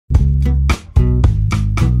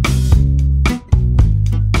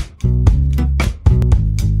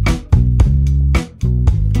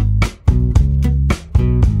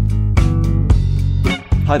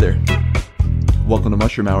welcome to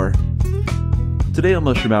Mushroom Hour. Today on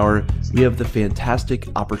Mushroom Hour, we have the fantastic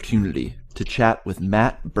opportunity to chat with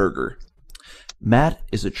Matt Berger. Matt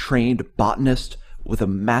is a trained botanist with a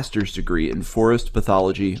master's degree in forest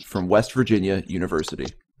pathology from West Virginia University.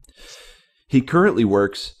 He currently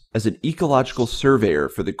works as an ecological surveyor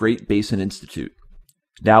for the Great Basin Institute.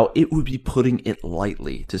 Now, it would be putting it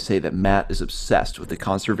lightly to say that Matt is obsessed with the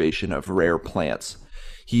conservation of rare plants.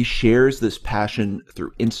 He shares this passion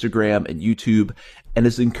through Instagram and YouTube and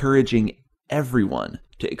is encouraging everyone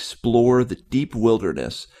to explore the deep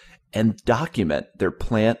wilderness and document their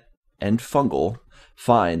plant and fungal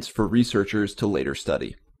finds for researchers to later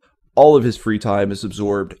study. All of his free time is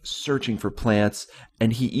absorbed searching for plants,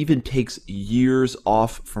 and he even takes years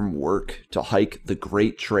off from work to hike the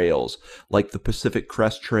great trails like the Pacific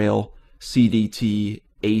Crest Trail, CDT,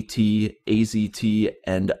 AT, AZT,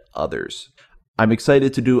 and others. I'm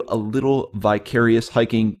excited to do a little vicarious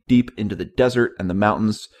hiking deep into the desert and the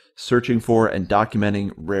mountains, searching for and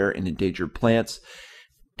documenting rare and endangered plants,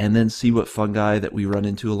 and then see what fungi that we run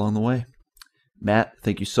into along the way. Matt,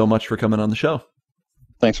 thank you so much for coming on the show.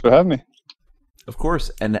 Thanks for having me. Of course,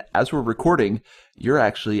 and as we're recording, you're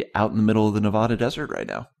actually out in the middle of the Nevada desert right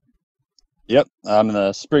now. Yep, I'm in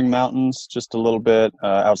the Spring Mountains, just a little bit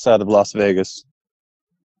outside of Las Vegas.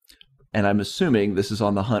 And I'm assuming this is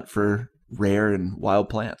on the hunt for rare and wild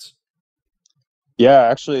plants. Yeah,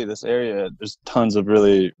 actually, this area, there's tons of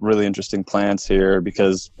really, really interesting plants here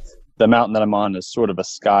because the mountain that I'm on is sort of a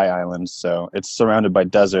sky island. So it's surrounded by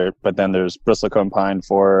desert, but then there's bristlecone pine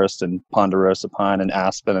forest and ponderosa pine and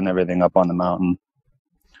aspen and everything up on the mountain.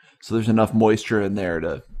 So there's enough moisture in there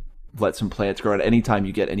to let some plants grow. At any time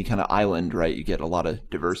you get any kind of island, right, you get a lot of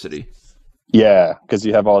diversity. Yeah, because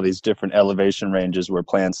you have all these different elevation ranges where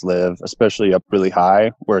plants live, especially up really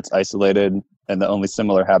high where it's isolated, and the only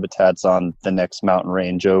similar habitats on the next mountain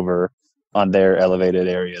range over on their elevated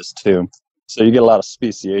areas too. So you get a lot of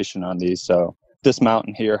speciation on these. So this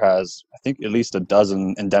mountain here has, I think, at least a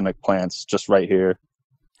dozen endemic plants just right here.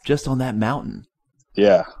 Just on that mountain?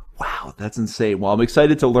 Yeah. Wow, that's insane. Well, I'm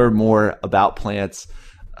excited to learn more about plants.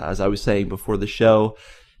 As I was saying before the show,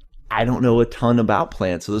 I don't know a ton about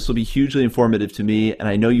plants, so this will be hugely informative to me. And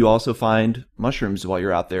I know you also find mushrooms while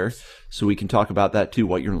you're out there, so we can talk about that too,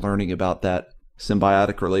 what you're learning about that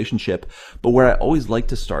symbiotic relationship. But where I always like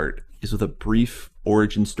to start is with a brief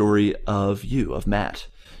origin story of you, of Matt.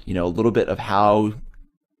 You know, a little bit of how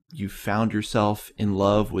you found yourself in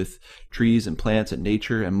love with trees and plants and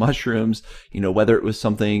nature and mushrooms, you know, whether it was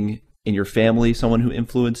something in your family, someone who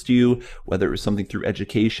influenced you, whether it was something through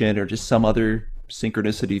education or just some other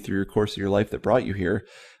synchronicity through your course of your life that brought you here.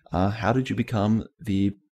 How did you become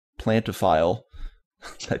the plantophile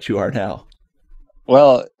that you are now?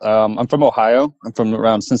 Well, I'm from Ohio. I'm from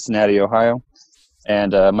around Cincinnati, Ohio.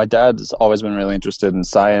 And my dad's always been really interested in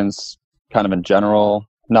science, kind of in general,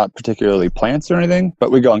 not particularly plants or anything,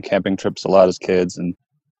 but we go on camping trips a lot as kids. And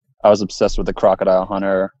I was obsessed with the crocodile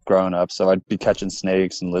hunter growing up. So I'd be catching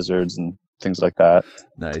snakes and lizards and things like that.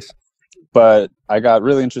 Nice. But I got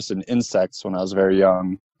really interested in insects when I was very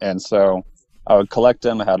young. And so I would collect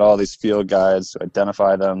them. I had all these field guides to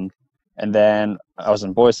identify them. And then I was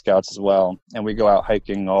in Boy Scouts as well. And we go out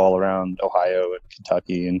hiking all around Ohio and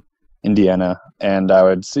Kentucky and Indiana. And I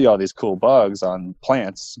would see all these cool bugs on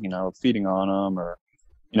plants, you know, feeding on them, or,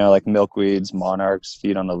 you know, like milkweeds, monarchs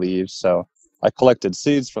feed on the leaves. So I collected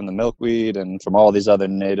seeds from the milkweed and from all these other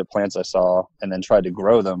native plants I saw, and then tried to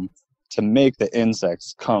grow them to make the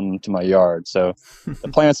insects come to my yard. So the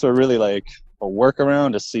plants were really like a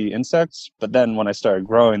workaround to see insects. But then when I started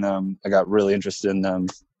growing them, I got really interested in them.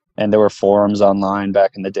 And there were forums online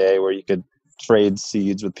back in the day where you could trade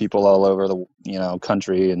seeds with people all over the, you know,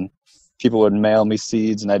 country, and people would mail me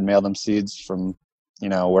seeds and I'd mail them seeds from, you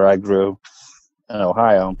know, where I grew in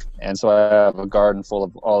Ohio. And so I have a garden full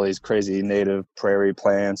of all these crazy native prairie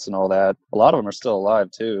plants and all that. A lot of them are still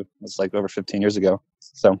alive too. It's like over 15 years ago.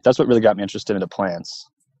 So that's what really got me interested into plants.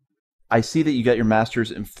 I see that you got your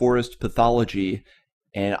master's in forest pathology,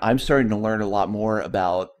 and I'm starting to learn a lot more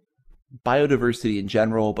about biodiversity in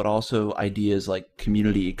general, but also ideas like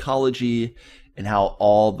community ecology and how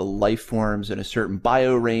all the life forms in a certain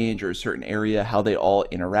bio range or a certain area, how they all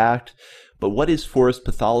interact. But what is forest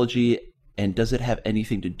pathology, and does it have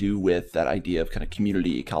anything to do with that idea of kind of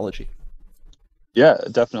community ecology? Yeah,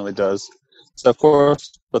 it definitely does. So, of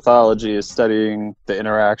course, pathology is studying the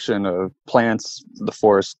interaction of plants, the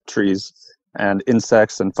forest, trees, and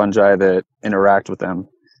insects and fungi that interact with them.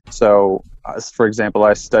 So, for example,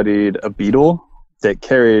 I studied a beetle that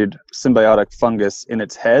carried symbiotic fungus in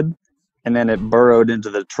its head and then it burrowed into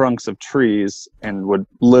the trunks of trees and would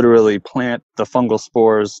literally plant the fungal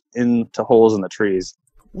spores into holes in the trees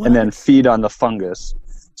and then What? feed on the fungus.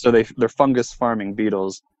 So they're fungus farming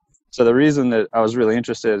beetles. So the reason that I was really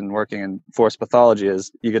interested in working in forest pathology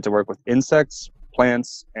is you get to work with insects,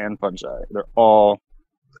 plants, and fungi. They're all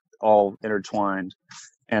intertwined.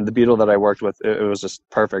 And the beetle that I worked with, it was just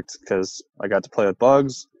perfect because I got to play with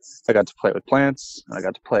bugs, I got to play with plants, and I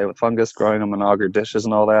got to play with fungus, growing them in agar dishes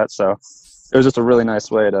and all that. So it was just a really nice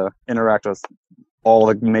way to interact with all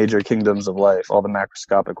the major kingdoms of life, all the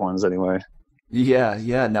macroscopic ones anyway. Yeah,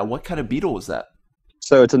 yeah. Now, what kind of beetle was that?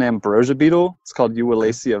 So it's an ambrosia beetle. It's called Okay.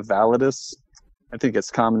 Eualacia validus. I think its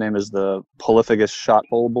common name is the polyphagous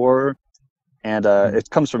shot-hole borer. And Hmm. it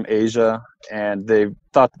comes from Asia, and they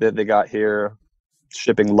thought that they got here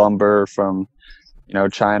shipping lumber from,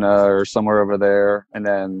 China or somewhere over there, and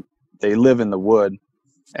then they live in the wood,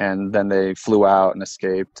 and then they flew out and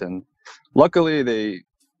escaped. And luckily, they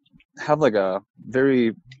have like a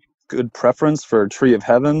very good preference for tree of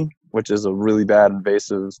heaven, which is a really bad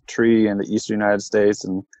invasive tree in the eastern United States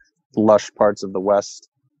and lush parts of the west.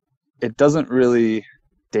 It doesn't really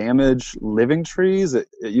damage living trees. It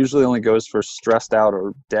usually only goes for stressed out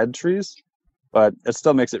or dead trees, but it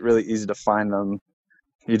still makes it really easy to find them.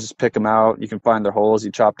 You just pick them out, you can find their holes,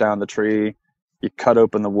 you chop down the tree, you cut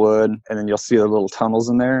open the wood, and then you'll see the little tunnels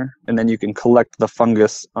in there, and then you can collect the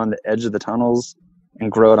fungus on the edge of the tunnels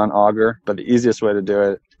and grow it on auger. But the easiest way to do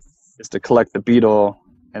it is to collect the beetle,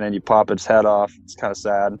 and then you pop its head off. It's kind of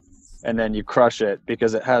sad. And then you crush it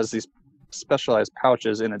because it has these specialized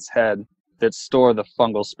pouches in its head that store the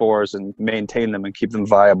fungal spores and maintain them and keep them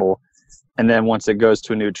viable. And then once it goes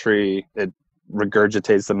to a new tree, it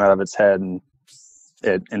regurgitates them out of its head and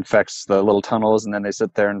it infects the little tunnels, and then they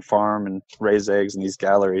sit there and farm and raise eggs in these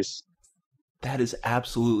galleries. That is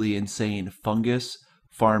absolutely insane. Fungus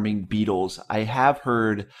farming beetles. I have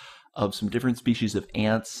heard of some different species of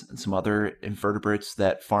ants and some other invertebrates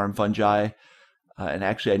that farm fungi. And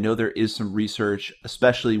actually, I know there is some research,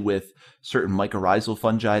 especially with certain mycorrhizal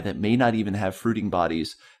fungi that may not even have fruiting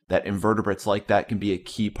bodies, that invertebrates like that can be a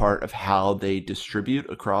key part of how they distribute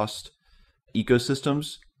across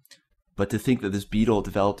ecosystems. But to think that this beetle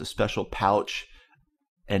developed a special pouch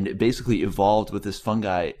and it basically evolved with this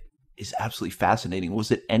fungi is absolutely fascinating.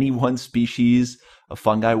 Was it any one species of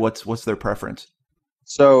fungi? What's their preference?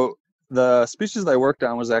 So the species that I worked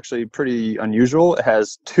on was actually pretty unusual. It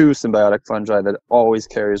has two symbiotic fungi that it always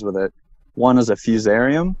carries with it. One is a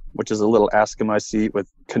fusarium, which is a little ascomycete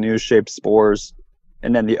with canoe-shaped spores.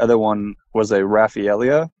 And then the other one was a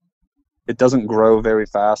Raphielia. It doesn't grow very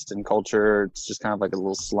fast in culture. It's just kind of like a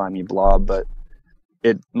little slimy blob, but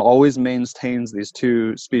it always maintains these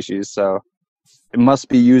two species. So it must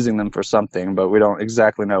be using them for something, but we don't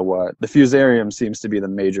exactly know what. The fusarium seems to be the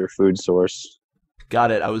major food source.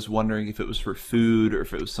 Got it. I was wondering if it was for food or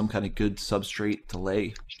if it was some kind of good substrate to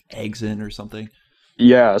lay eggs in or something.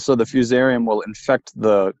 Yeah, so the fusarium will infect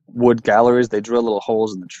the wood galleries. They drill little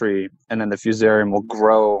holes in the tree, and then the fusarium will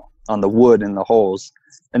grow on the wood in the holes.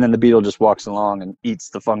 And then the beetle just walks along and eats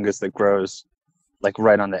the fungus that grows like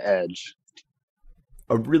right on the edge.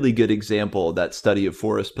 A really good example of that study of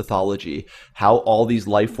forest pathology, how all these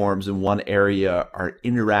life forms in one area are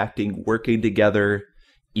interacting, working together,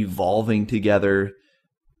 evolving together.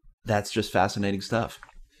 That's just fascinating stuff.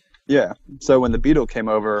 Yeah. So when the beetle came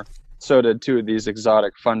over, so did two of these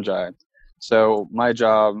exotic fungi. So my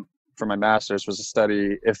job for my master's was to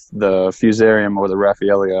study if the fusarium or the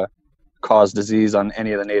Raphielia cause disease on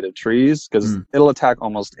any of the native trees, because Mm. it'll attack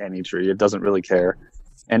almost any tree. It doesn't really care.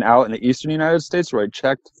 And out in the eastern United States where I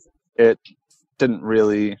checked, it didn't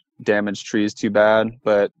really damage trees too bad.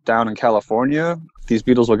 But down in California, these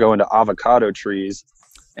beetles will go into avocado trees,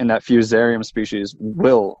 and that fusarium species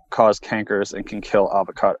will cause cankers and can kill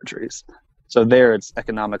avocado trees. So there it's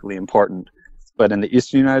economically important. But in the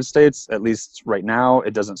eastern United States, at least right now,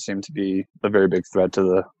 it doesn't seem to be a very big threat to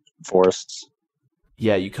the forests.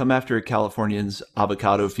 Yeah, you come after Californians'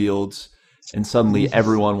 avocado fields, and suddenly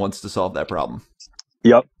everyone wants to solve that problem.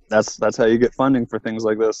 Yep, that's how you get funding for things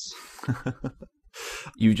like this.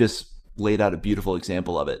 You just laid out a beautiful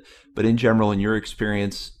example of it. But in general, in your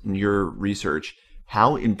experience, in your research,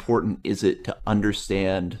 how important is it to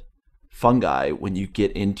understand fungi when you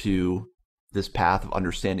get into this path of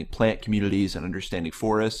understanding plant communities and understanding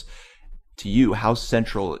forests? To you, how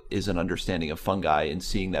central is an understanding of fungi in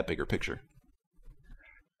seeing that bigger picture?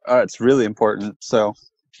 It's really important. So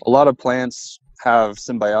a lot of plants have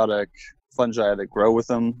symbiotic fungi that grow with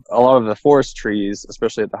them. A lot of the forest trees,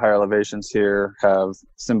 especially at the higher elevations here, have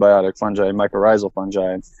symbiotic fungi, mycorrhizal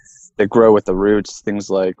fungi. that grow with the roots, things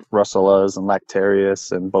like russulas and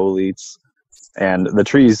lactarius and boletes. And the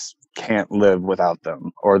trees can't live without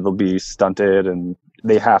them, or they'll be stunted, and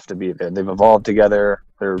they have to be there. They've evolved together.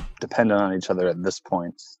 They're dependent on each other at this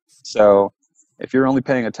point. So if you're only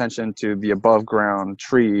paying attention to the above ground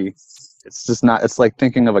tree, it's just not, it's like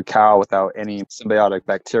thinking of a cow without any symbiotic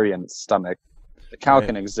bacteria in its stomach. The cow Right.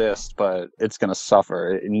 can exist, but it's going to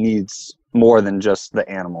suffer. It needs more than just the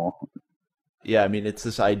animal. Yeah, I mean, it's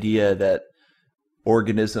this idea that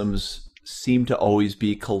organisms seem to always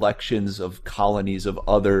be collections of colonies of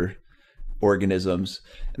other organisms.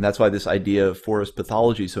 And that's why this idea of forest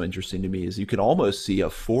pathology is so interesting to me, is you can almost see a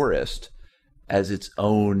forest as its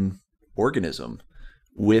own organism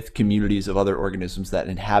with communities of other organisms that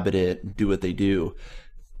inhabit it and do what they do.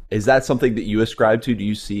 Is that something that you ascribe to? Do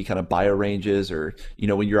you see kind of bioranges, or,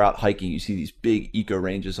 when you're out hiking, you see these big eco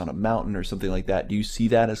ranges on a mountain or something like that? Do you see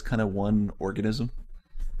that as kind of one organism?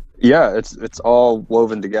 Yeah, it's all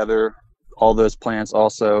woven together. All those plants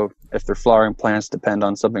also, if they're flowering plants, depend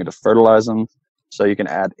on something to fertilize them. So you can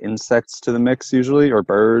add insects to the mix usually, or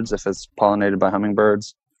birds if it's pollinated by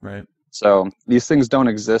hummingbirds. Right. So these things don't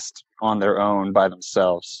exist on their own by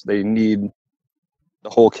themselves. They need the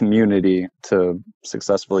whole community to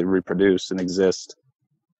successfully reproduce and exist.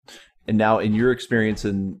 And now, in your experience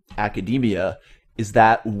in academia, is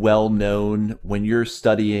that well known when you're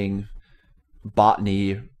studying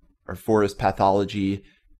botany or forest pathology?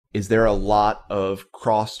 Is there a lot of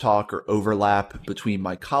crosstalk or overlap between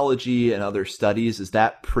mycology and other studies? Is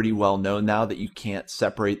that pretty well known now that you can't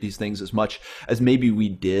separate these things as much as maybe we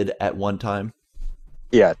did at one time?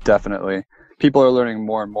 Yeah, definitely. People are learning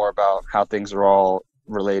more and more about how things are all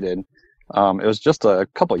related. It was just a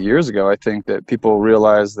couple of years ago, I think, that people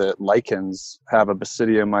realized that lichens have a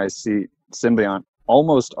basidiomycete symbiont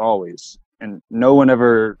almost always. And no one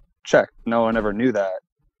ever checked. No one ever knew that.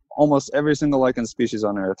 Almost every single lichen species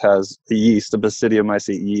on Earth has a yeast, a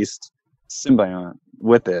basidiomycete yeast symbiont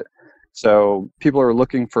with it. So people are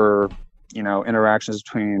looking for, interactions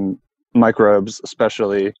between microbes,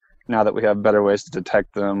 especially now that we have better ways to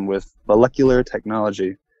detect them with molecular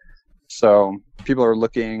technology. So people are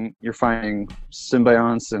looking, you're finding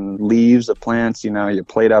symbionts in leaves of plants. You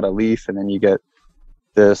plate out a leaf and then you get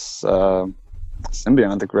this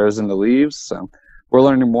symbiont that grows in the leaves. So we're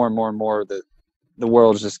learning more and more and more that the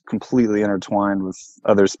world is just completely intertwined with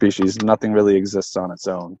other species. Nothing really exists on its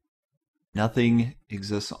own. Nothing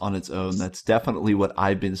exists on its own. That's definitely what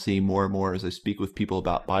I've been seeing more and more as I speak with people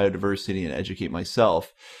about biodiversity and educate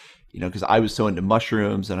myself. Because I was so into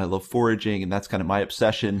mushrooms and I love foraging, and that's kind of my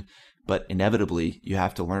obsession. But inevitably, you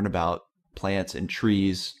have to learn about plants and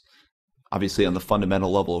trees. Obviously, on the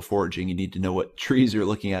fundamental level of foraging, you need to know what trees you're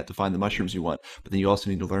looking at to find the mushrooms you want. But then you also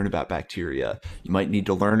need to learn about bacteria. You might need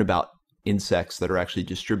to learn about insects that are actually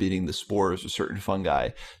distributing the spores of certain fungi.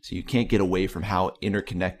 So you can't get away from how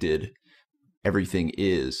interconnected everything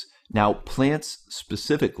is. Now, plants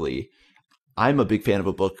specifically, I'm a big fan of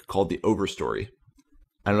a book called The Overstory.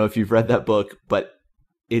 I don't know if you've read that book, but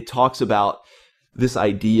it talks about this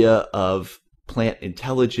idea of plant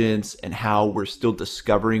intelligence and how we're still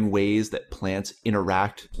discovering ways that plants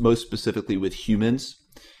interact, most specifically with humans.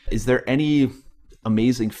 Is there any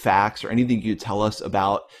amazing facts or anything you could tell us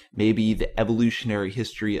about maybe the evolutionary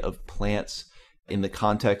history of plants in the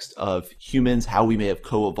context of humans, how we may have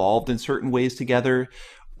co-evolved in certain ways together?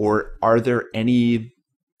 Or are there any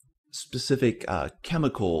specific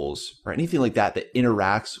chemicals or anything like that that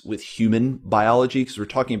interacts with human biology? Because we're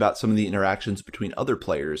talking about some of the interactions between other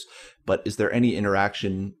players, but is there any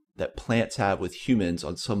interaction that plants have with humans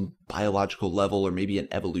on some biological level or maybe an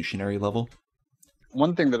evolutionary level?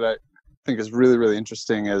 One thing that I think is really, really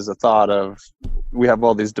interesting is the thought of, we have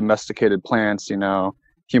all these domesticated plants.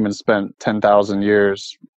 Humans spent 10,000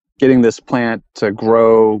 years getting this plant to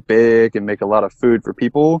grow big and make a lot of food for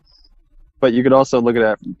people. But you could also look at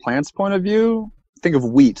it from plants' point of view. Think of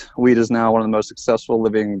wheat. Wheat is now one of the most successful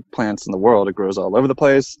living plants in the world. It grows all over the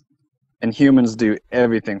place. And humans do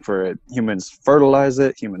everything for it. Humans fertilize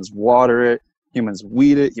it. Humans water it. Humans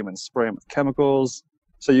weed it. Humans spray them with chemicals.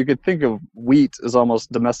 So you could think of wheat as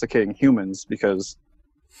almost domesticating humans, because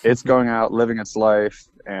it's going out, living its life,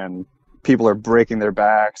 and people are breaking their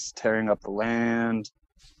backs, tearing up the land,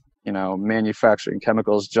 manufacturing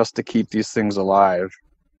chemicals just to keep these things alive.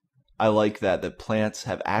 I like that plants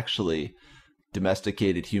have actually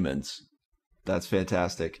domesticated humans. That's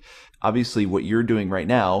fantastic. Obviously, what you're doing right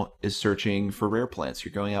now is searching for rare plants.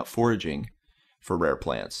 You're going out foraging for rare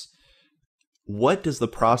plants. What does the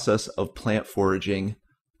process of plant foraging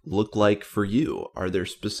look like for you? Are there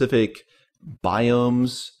specific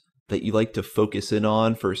biomes that you like to focus in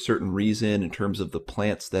on for a certain reason in terms of the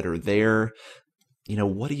plants that are there?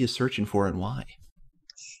 What are you searching for and why?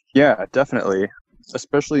 Yeah, definitely.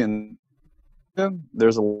 Especially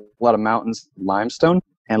there's a lot of mountains, limestone,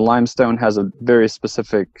 and limestone has a very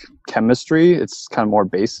specific chemistry. It's kind of more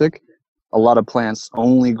basic. A lot of plants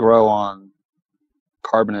only grow on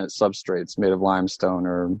carbonate substrates made of limestone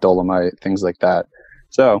or dolomite, things like that.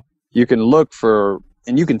 So you can look for,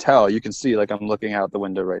 and you can see, like I'm looking out the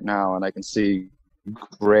window right now and I can see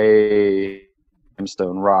gray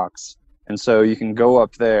limestone rocks. And so you can go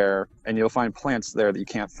up there and you'll find plants there that you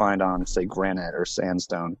can't find on, say, granite or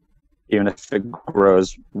sandstone, even if it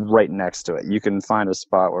grows right next to it. You can find a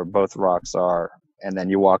spot where both rocks are, and then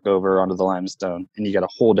you walk over onto the limestone and you get a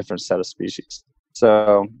whole different set of species.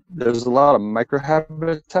 So there's a lot of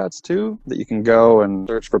microhabitats too that you can go and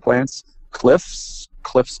search for plants. Cliffs,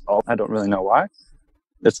 I don't really know why.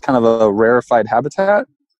 It's kind of a rarefied habitat.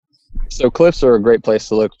 So cliffs are a great place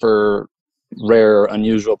to look for rare,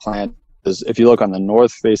 unusual plants. If you look on the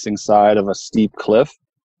north-facing side of a steep cliff,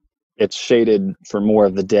 it's shaded for more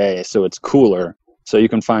of the day, so it's cooler. So you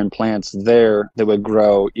can find plants there that would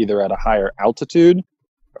grow either at a higher altitude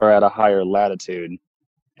or at a higher latitude.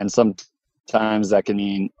 And sometimes that can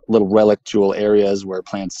mean little relictual areas where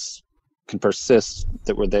plants can persist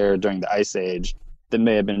that were there during the Ice Age that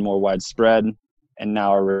may have been more widespread and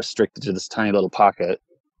now are restricted to this tiny little pocket.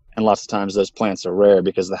 And lots of times those plants are rare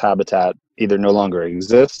because the habitat either no longer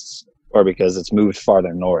exists or because it's moved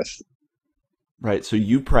farther north. Right. So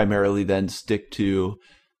you primarily then stick to,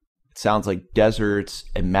 it sounds like, deserts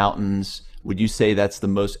and mountains. Would you say that's the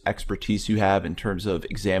most expertise you have in terms of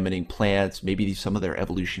examining plants, maybe some of their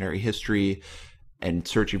evolutionary history, and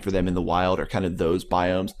searching for them in the wild, or kind of those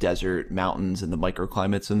biomes, desert, mountains, and the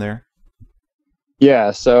microclimates in there?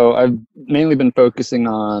 Yeah, so I've mainly been focusing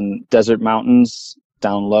on desert mountains,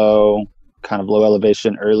 down low, kind of low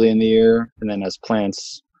elevation early in the year, and then as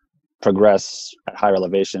plants progress at higher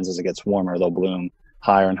elevations, as it gets warmer, they'll bloom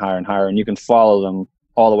higher and higher and higher, and you can follow them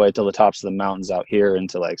all the way to the tops of the mountains out here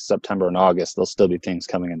into like September and August. There'll still be things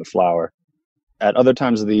coming into flower. At other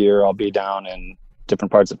times of the year, I'll be down in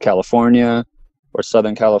different parts of California or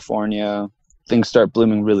Southern California. Things start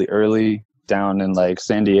blooming really early down in like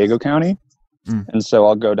San Diego County. And so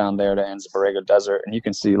I'll go down there to Anza Borrego Desert, and you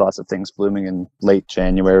can see lots of things blooming in late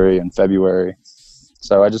January and February.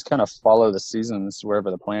 So I just kind of follow the seasons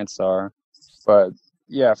wherever the plants are. But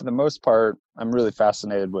yeah, for the most part, I'm really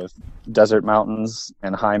fascinated with desert mountains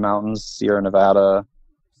and high mountains, Sierra Nevada,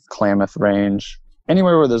 Klamath Range,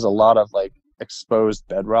 anywhere where there's a lot of like exposed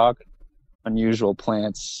bedrock. Unusual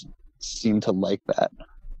plants seem to like that.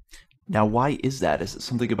 Now, why is that? Is it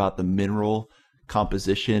something about the mineral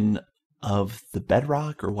composition of the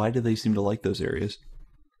bedrock, or why do they seem to like those areas?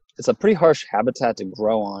 It's a pretty harsh habitat to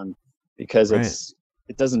grow on because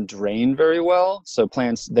it doesn't drain very well. So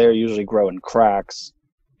plants there usually grow in cracks,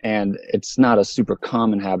 and it's not a super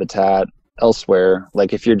common habitat elsewhere.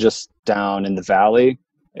 Like if you're just down in the valley,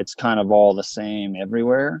 it's kind of all the same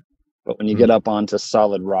everywhere. But when you get up onto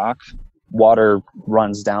solid rock, water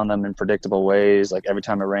runs down them in predictable ways. Like every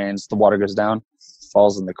time it rains, the water goes down,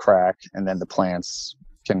 falls in the crack, and then the plants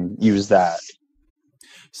can use that.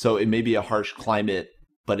 So it may be a harsh climate,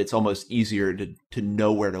 but it's almost easier to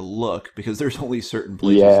know where to look because there's only certain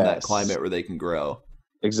places in that climate where they can grow.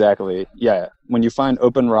 Exactly. Yeah. When you find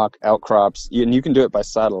open rock outcrops, and you can do it by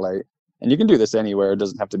satellite, and you can do this anywhere. It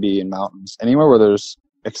doesn't have to be in mountains. Anywhere where there's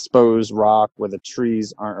exposed rock where the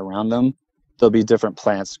trees aren't around them, there'll be different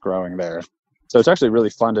plants growing there. So it's actually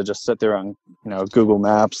really fun to just sit there on, Google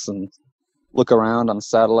Maps and look around on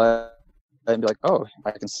satellite and be like, oh,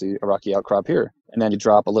 I can see a rocky outcrop here. And then you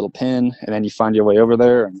drop a little pin, and then you find your way over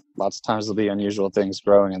there, and lots of times there'll be unusual things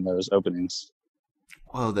growing in those openings.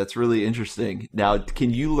 Whoa, that's really interesting. Now,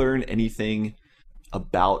 can you learn anything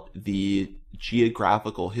about the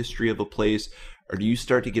geographical history of a place, or do you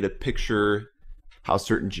start to get a picture how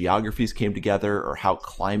certain geographies came together or how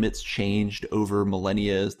climates changed over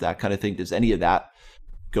millennia, that kind of thing? Does any of that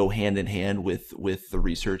go hand in hand with the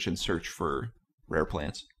research and search for rare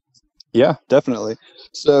plants? Yeah, definitely.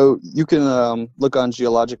 So you can look on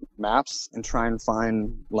geologic maps and try and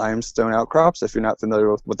find limestone outcrops if you're not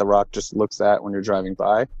familiar with what the rock just looks at when you're driving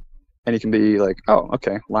by. And you can be like, oh,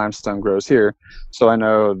 okay, limestone grows here. So I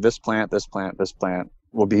know this plant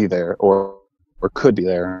will be there or could be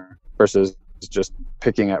there, versus just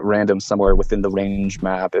picking at random somewhere within the range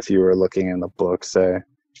map if you were looking in the book, say.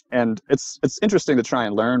 And it's interesting to try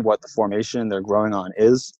and learn what the formation they're growing on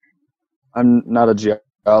is. I'm not a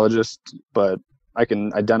geologist, but I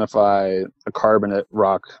can identify a carbonate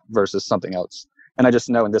rock versus something else. And I just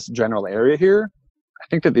know in this general area here, I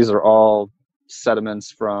think that these are all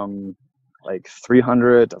sediments from like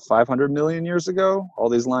 300 to 500 million years ago, all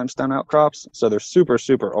these limestone outcrops. So they're super,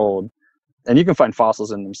 super old. And you can find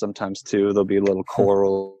fossils in them sometimes too. There'll be little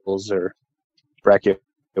corals or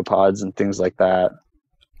brachiopods and things like that.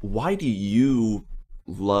 Why do you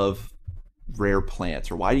love rare plants,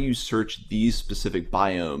 or why do you search these specific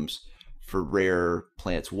biomes for rare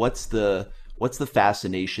plants? What's the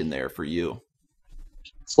fascination there for you?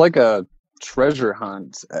 It's like a treasure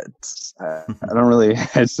hunt. I don't really,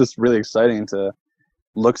 it's just really exciting to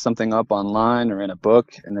look something up online or in a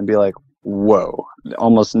book and then be like, whoa,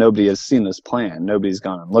 almost nobody has seen this plant. Nobody's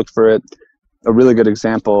gone and looked for it. A really good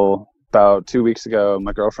example, about 2 weeks ago,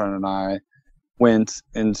 my girlfriend and I went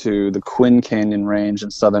into the Quinn Canyon range in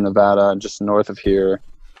southern Nevada, just north of here,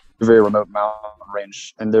 a very remote mountain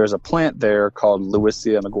range. And there's a plant there called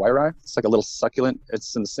Lewisia maguiri. It's like a little succulent.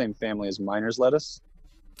 It's in the same family as miner's lettuce.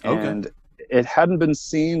 Okay. And it hadn't been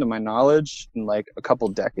seen, to my knowledge, in like a couple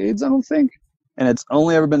decades, I don't think. And it's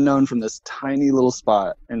only ever been known from this tiny little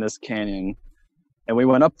spot in this canyon. And we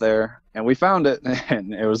went up there and we found it,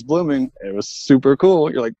 and it was blooming. It was super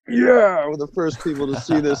cool. You're like, yeah, we're the first people to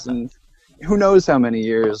see this. And who knows how many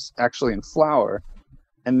years actually in flower.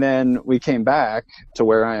 And then we came back to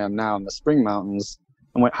where I am now in the Spring Mountains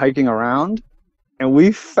and went hiking around, and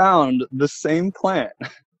we found the same plant,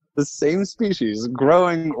 the same species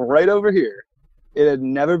growing right over here. It had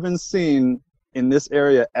never been seen in this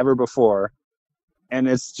area ever before. And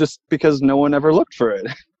it's just because no one ever looked for it.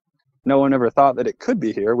 No one ever thought that it could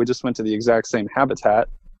be here. We just went to the exact same habitat.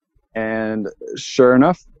 And sure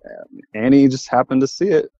enough, Annie just happened to see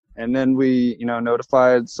it. And then we,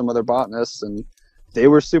 notified some other botanists, and they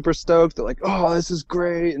were super stoked. They're like, oh, this is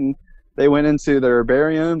great. And they went into their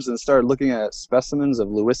herbariums and started looking at specimens of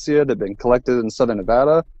Lewisia that had been collected in southern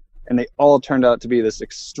Nevada. And they all turned out to be this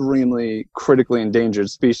extremely critically endangered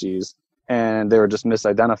species. And they were just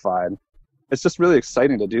misidentified. It's just really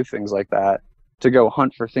exciting to do things like that, to go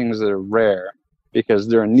hunt for things that are rare because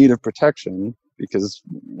they're in need of protection because,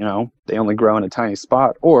 they only grow in a tiny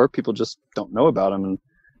spot, or people just don't know about them and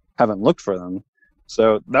haven't looked for them.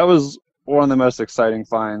 So that was one of the most exciting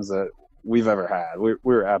finds that we've ever had. We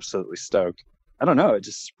were absolutely stoked. I don't know, it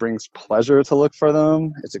just brings pleasure to look for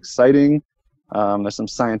them. It's exciting. There's some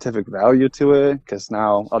scientific value to it because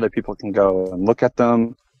now other people can go and look at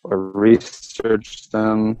them or research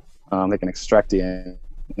them. They can extract DNA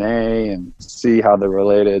and see how they're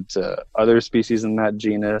related to other species in that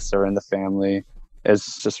genus or in the family.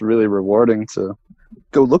 It's just really rewarding to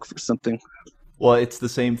go look for something. Well, it's the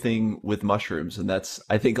same thing with mushrooms. And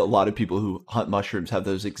I think a lot of people who hunt mushrooms have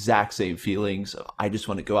those exact same feelings of, I just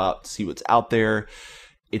want to go out and see what's out there.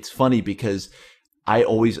 It's funny because I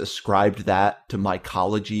always ascribed that to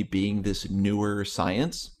mycology being this newer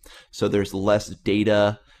science. So there's less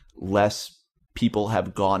data, less people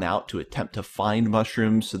have gone out to attempt to find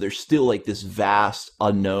mushrooms. So there's still like this vast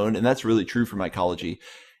unknown. And that's really true for mycology.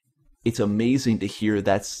 It's amazing to hear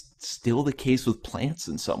that's still the case with plants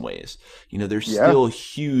in some ways. There's still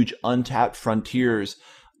huge untapped frontiers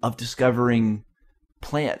of discovering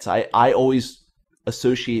plants. I always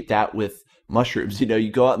associate that with mushrooms.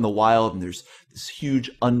 You go out in the wild and there's this huge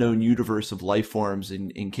unknown universe of life forms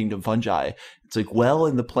in kingdom fungi. It's like, well,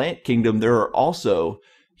 in the plant kingdom, there are also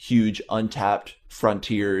huge untapped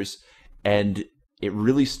frontiers, and it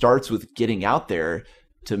really starts with getting out there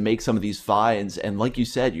to make some of these finds. And like you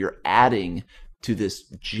said, you're adding to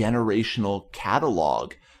this generational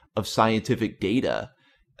catalog of scientific data.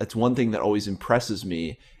 That's one thing that always impresses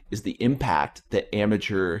me, is the impact that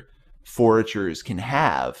amateur foragers can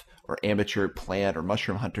have, or amateur plant or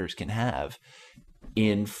mushroom hunters can have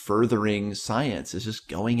in furthering science, is just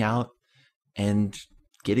going out and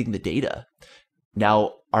getting the data.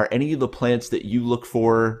 Now, are any of the plants that you look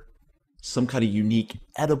for some kind of unique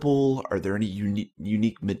edible? Are there any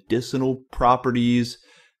unique medicinal properties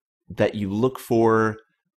that you look for?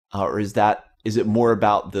 Or is it more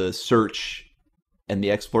about the search and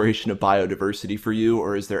the exploration of biodiversity for you?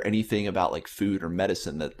 Or is there anything about like food or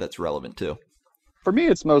medicine that's relevant too? For me,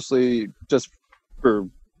 it's mostly just for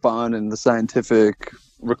fun and the scientific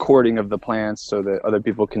recording of the plants so that other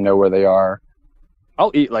people can know where they are.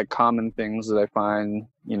 I'll eat like common things that I find,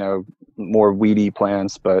 more weedy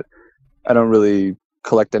plants, but I don't really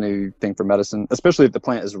collect anything for medicine, especially if the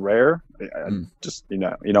plant is rare. Just, you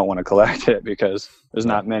don't want to collect it because there's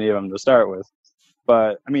not many of them to start with.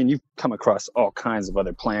 But I mean, you come across all kinds of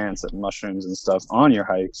other plants and mushrooms and stuff on your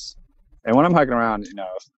hikes. And when I'm hiking around,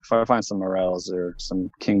 if I find some morels or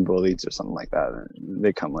some king boletes or something like that,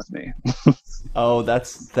 they come with me. Oh,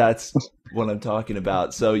 that's what I'm talking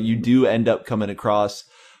about. So you do end up coming across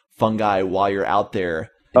fungi while you're out there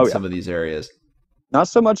in Oh yeah. some of these areas? Not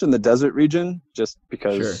so much in the desert region, just Sure.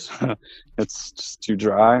 because it's just too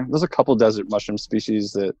dry. There's a couple desert mushroom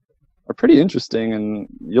species that are pretty interesting, and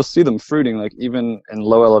you'll see them fruiting like even in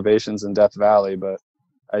low elevations in Death Valley, but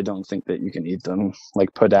I don't think that you can eat them.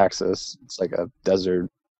 Like Podaxis, it's like a desert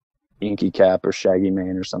inky cap or shaggy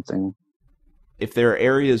mane or something. If there are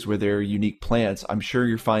areas where there are unique plants, I'm sure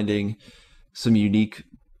you're finding some unique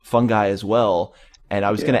fungi as well. And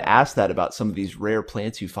I was going Yeah. to ask that about some of these rare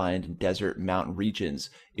plants you find in desert and mountain regions.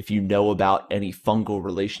 If you know about any fungal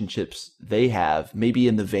relationships they have, maybe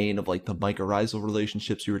in the vein of like the mycorrhizal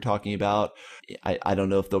relationships you were talking about. I don't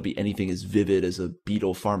know if there'll be anything as vivid as a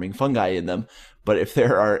beetle farming fungi in them, but if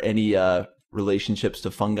there are any relationships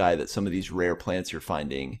to fungi that some of these rare plants you're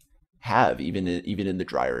finding have, even in the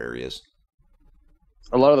drier areas.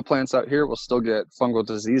 A lot of the plants out here will still get fungal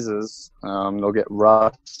diseases. They'll get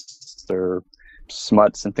rust or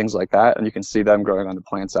smuts and things like that, and you can see them growing on the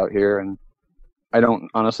plants out here. And I don't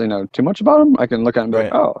honestly know too much about them. I can look at them and be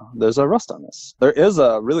like, Right. oh, there's a rust on this. There is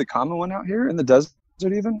a really common one out here in the desert,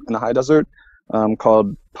 even in the high desert,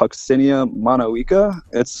 called Puccinia monoica.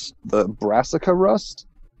 It's the brassica rust,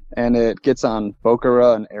 and it gets on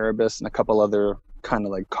Bocara and Erebus and a couple other kind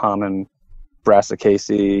of like common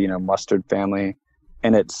Brassicaceae, mustard family,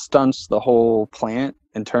 and it stunts the whole plant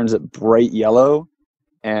and turns it bright yellow,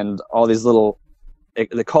 and all these little,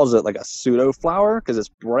 it calls it like a pseudo flower because it's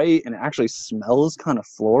bright and it actually smells kind of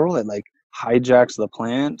floral. It like hijacks the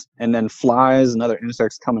plant, and then flies and other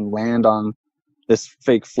insects come and land on this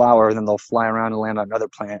fake flower, and then they'll fly around and land on another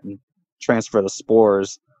plant and transfer the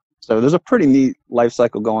spores. So there's a pretty neat life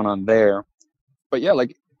cycle going on there. But yeah,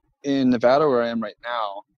 like in Nevada where I am right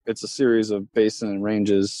now, it's a series of basin and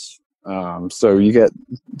ranges. So you get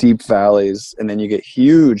deep valleys, and then you get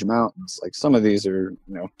huge mountains. Like some of these are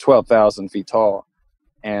 12,000 feet tall,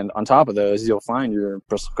 and on top of those you'll find your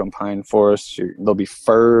bristlecone pine forests. There'll be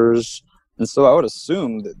firs, and so I would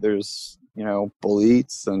assume that there's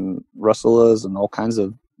boletes and russulas and all kinds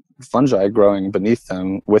of fungi growing beneath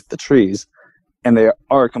them with the trees, and they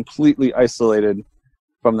are completely isolated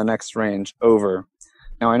from the next range over.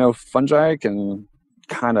 Now I know fungi can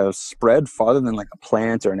kind of spread farther than like a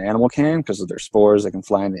plant or an animal can because of their spores that can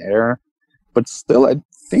fly in the air, but still I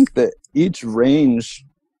think that each range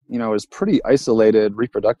is pretty isolated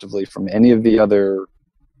reproductively from any of the other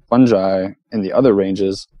fungi in the other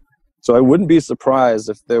ranges. So I wouldn't be surprised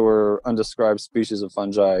if there were undescribed species of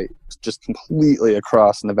fungi just completely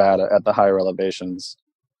across Nevada at the higher elevations.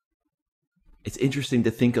 It's interesting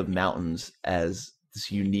to think of mountains as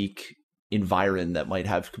this unique environment that might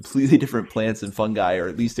have completely different plants and fungi, or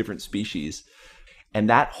at least different species. And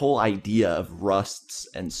that whole idea of rusts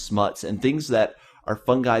and smuts and things that are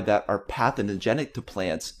fungi that are pathogenic to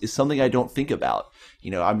plants is something I don't think about.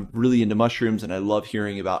 I'm really into mushrooms, and I love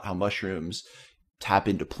hearing about how mushrooms tap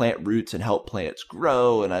into plant roots and help plants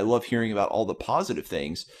grow. And I love hearing about all the positive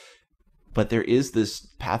things. But there is this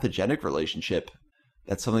pathogenic relationship.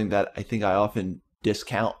 That's something that I think I often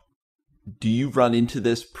discount. Do you run into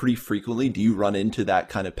this pretty frequently? Do you run into that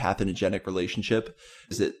kind of pathogenic relationship?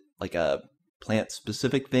 Is it like a plant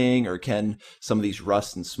specific thing, or can some of these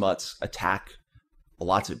rusts and smuts attack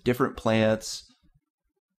lots of different plants?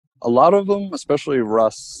 A lot of them, especially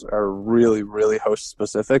rusts, are really, really host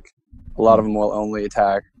specific. A lot of them will only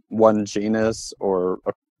attack one genus or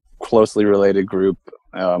a closely related group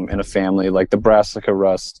in a family, like the brassica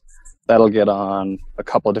rust. That'll get on a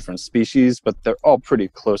couple of different species, but they're all pretty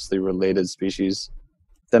closely related species.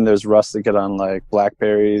 Then there's rusts that get on like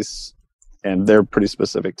blackberries, and they're pretty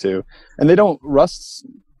specific too. And rusts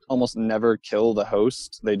almost never kill the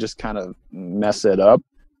host. They just kind of mess it up,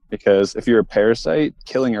 because if you're a parasite,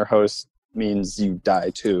 killing your host means you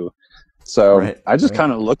die too. So Right, I just right.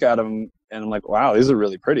 kind of look at them and I'm like, wow, these are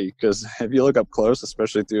really pretty. Because if you look up close,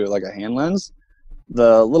 especially through like a hand lens,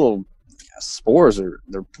 the little spores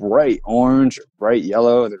they're bright orange or bright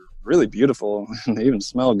yellow. They're really beautiful, and they even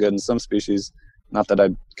smell good in some species. Not that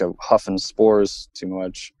I'd go huffing spores too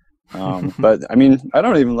much. But I mean, I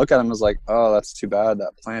don't even look at them as like, oh, that's too bad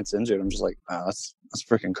that plant's injured. I'm just like, oh, that's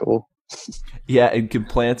freaking cool. Yeah, and can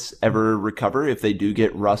plants ever recover if they do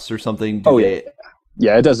get rust or something? Oh yeah,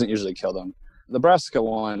 yeah. It doesn't usually kill them. The brassica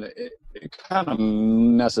one, it kind of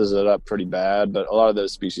messes it up pretty bad. But a lot of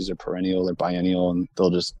those species are perennial, they're biennial, and they'll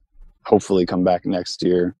just hopefully come back next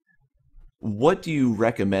year. What do you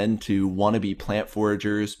recommend to wannabe plant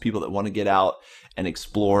foragers, people that want to get out and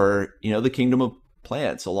explore, the kingdom of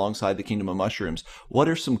plants alongside the kingdom of mushrooms? What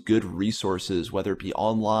are some good resources, whether it be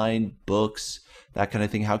online, books, that kind of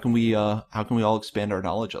thing? How can we all expand our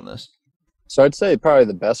knowledge on this? So I'd say probably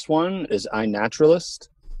the best one is iNaturalist.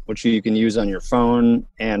 which you can use on your phone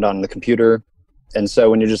and on the computer. And so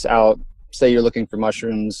when you're just out, say you're looking for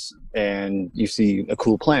mushrooms and you see a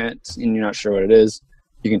cool plant and you're not sure what it is,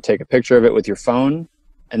 you can take a picture of it with your phone.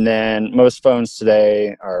 And then most phones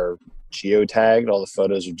today are geotagged. All the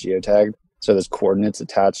photos are geotagged. So there's coordinates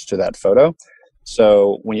attached to that photo.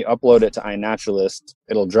 So when you upload it to iNaturalist,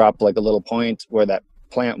 it'll drop like a little point where that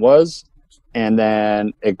plant was, and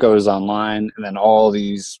then it goes online, and then all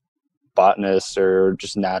these botanists or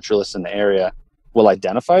just naturalists in the area will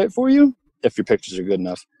identify it for you if your pictures are good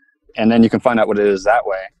enough. And then you can find out what it is that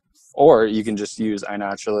way. Or you can just use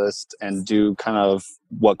iNaturalist and do kind of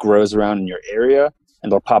what grows around in your area,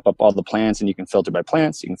 and they'll pop up all the plants, and you can filter by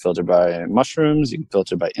plants, you can filter by mushrooms, you can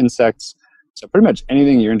filter by insects. So pretty much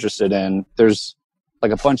anything you're interested in. There's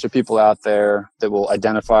like a bunch of people out there that will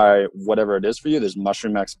identify whatever it is for you. There's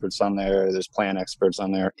mushroom experts on there, there's plant experts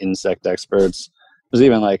on there, insect experts. There's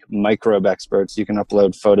even like microbe experts. You can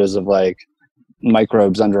upload photos of like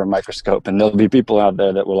microbes under a microscope, and there'll be people out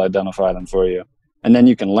there that will identify them for you. And then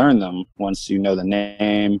you can learn them once you know the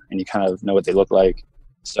name and you kind of know what they look like.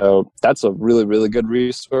 So that's a really, really good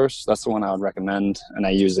resource. That's the one I would recommend, and I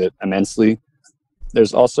use it immensely.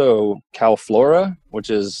 There's also CalFlora, which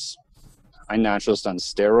is iNaturalist on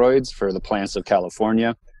steroids for the plants of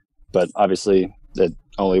California, but obviously it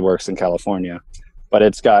only works in California. But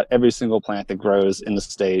it's got every single plant that grows in the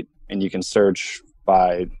state, and you can search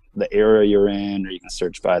by the area you're in, or you can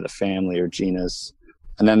search by the family or genus.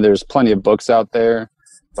 And then there's plenty of books out there,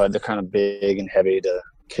 but they're kind of big and heavy to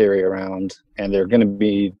carry around, and they're going to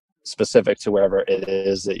be specific to wherever it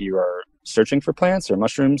is that you are searching for plants or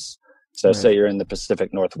mushrooms. So Right. Say you're in the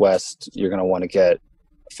Pacific Northwest, you're going to want to get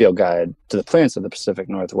a field guide to the plants of the Pacific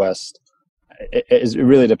Northwest. It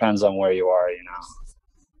really depends on where you are, you know.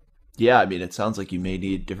 Yeah, I mean, it sounds like you may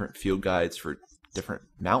need different field guides for different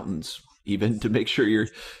mountains, even to make sure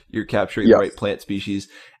you're capturing the right plant species.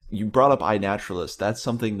 You brought up iNaturalist. That's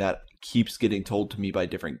something that keeps getting told to me by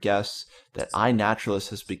different guests, that iNaturalist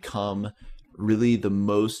has become really the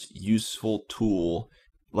most useful tool,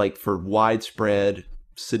 like for widespread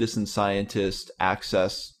citizen scientist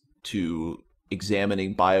access to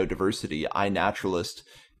examining biodiversity. iNaturalist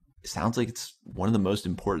sounds like it's one of the most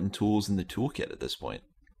important tools in the toolkit at this point.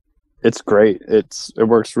 It's great. It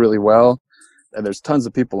works really well. And there's tons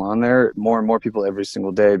of people on there. More and more people every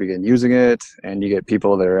single day begin using it, and you get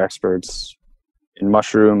people that are experts in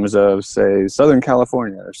mushrooms of, say, Southern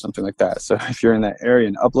California or something like that. So if you're in that area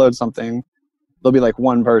and upload something, there'll be like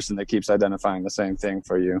one person that keeps identifying the same thing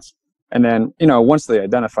for you. And then, you know, once they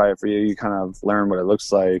identify it for you, you kind of learn what it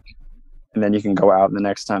looks like. And then you can go out, and the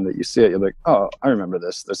next time that you see it, you'll be like, oh, I remember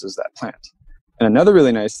this. This is that plant. And another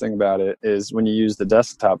really nice thing about it is when you use the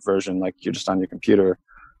desktop version, like you're just on your computer,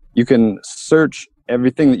 you can search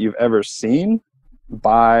everything that you've ever seen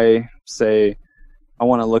by, say, I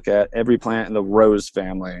want to look at every plant in the rose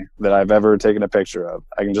family that I've ever taken a picture of.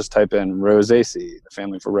 I can just type in Rosaceae, the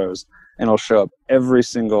family for rose, and it'll show up every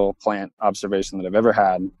single plant observation that I've ever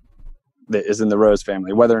had that is in the rose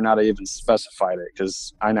family, whether or not I even specified it,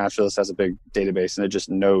 because iNaturalist has a big database and it just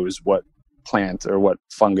knows what plant or what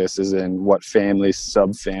fungus is in what family,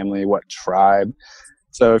 subfamily, what tribe.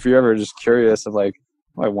 So if you're ever just curious of like,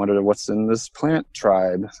 oh, I wonder what's in this plant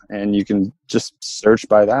tribe, and you can just search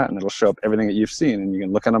by that and it'll show up everything that you've seen, and you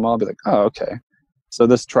can look at them all and be like, oh, okay, so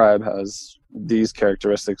this tribe has these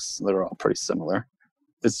characteristics that are all pretty similar.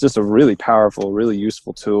 It's just a really powerful, really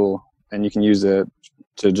useful tool, and you can use it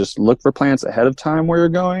to just look for plants ahead of time where you're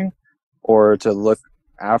going, or to look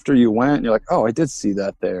after you went and you're like, oh, I did see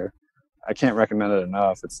that there. I can't recommend it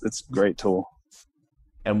enough. It's a great tool.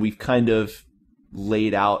 And we've kind of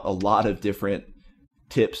laid out a lot of different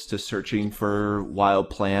tips to searching for wild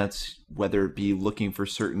plants, whether it be looking for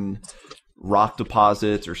certain rock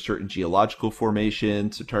deposits or certain geological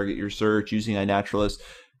formations to target your search using iNaturalist.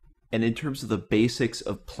 And in terms of the basics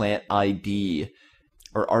of plant ID,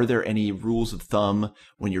 or are there any rules of thumb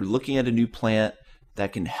when you're looking at a new plant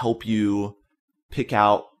that can help you pick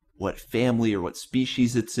out what family or what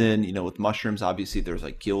species it's in? You know, with mushrooms, obviously there's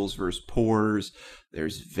like gills versus pores,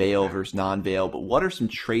 there's veil versus non-veil, but what are some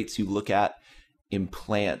traits you look at in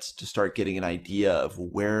plants to start getting an idea of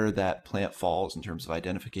where that plant falls in terms of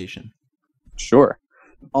identification? Sure.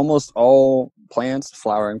 Almost all plants,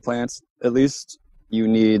 flowering plants, at least, you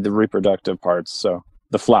need the reproductive parts, so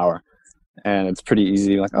the flower. And it's pretty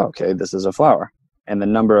easy, like, oh, okay, this is a flower. And the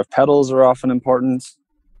number of petals are often important,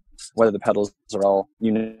 whether the petals are all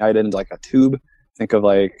united into like a tube. Think of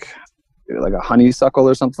like a honeysuckle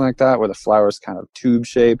or something like that, where the flower is kind of tube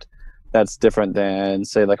shaped. That's different than,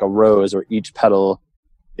 say, like a rose, where each petal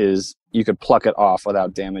is, you could pluck it off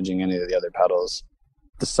without damaging any of the other petals.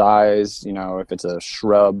 the size, if it's a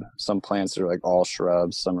shrub. Some plants are like all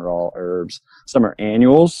shrubs, some are all herbs, some are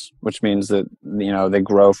annuals, which means that, they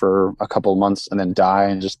grow for a couple of months and then die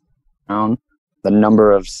and just down. The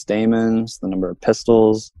number of stamens, the number of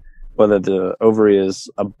pistils, whether the ovary is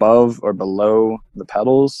above or below the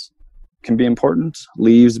petals can be important.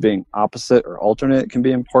 Leaves being opposite or alternate can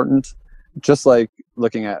be important. Just like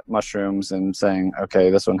looking at mushrooms and saying, okay,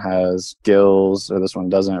 this one has gills, or this one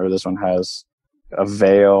doesn't, or this one has a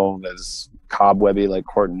veil that's cobwebby like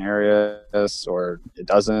Cortinarius, or it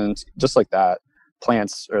doesn't. Just like that,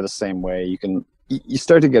 plants are the same way. You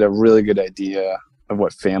start to get a really good idea of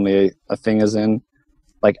what family a thing is in.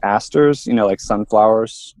 Like asters, like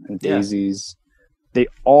sunflowers and daisies, they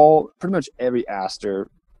all, pretty much every aster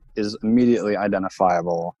is immediately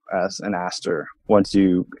identifiable as an aster once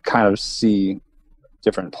you kind of see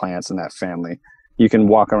different plants in that family. You can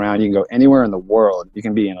walk around, you can go anywhere in the world. You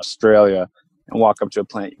can be in Australia and walk up to a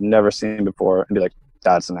plant you've never seen before and be like,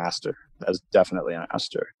 that's an aster. That's definitely an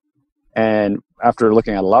aster. And after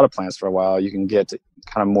looking at a lot of plants for a while, you can get to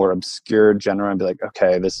kind of more obscure genera and be like,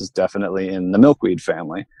 okay, this is definitely in the milkweed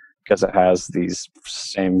family because it has these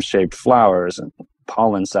same shaped flowers and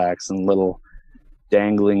pollen sacs and little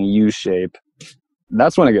dangling U shape.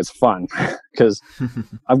 That's when it gets fun because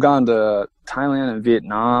I've gone to Thailand and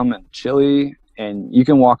Vietnam and Chile, and you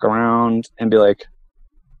can walk around and be like,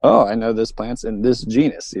 oh, I know this plant's in this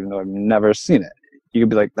genus, even though I've never seen it. You could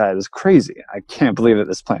be like, that is crazy. I can't believe that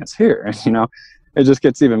this plant's here. And, it just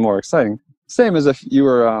gets even more exciting. Same as if you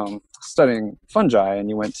were studying fungi and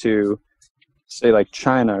you went to, say, like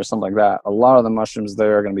China or something like that. A lot of the mushrooms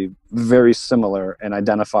there are going to be very similar and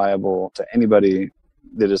identifiable to anybody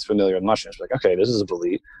that is familiar with mushrooms. Like, okay, this is a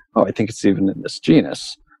bolete. Oh, I think it's even in this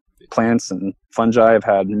genus. Plants and fungi have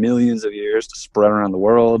had millions of years to spread around the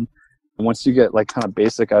world. And once you get like kind of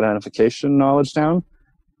basic identification knowledge down,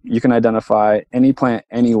 you can identify any plant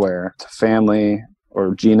anywhere to family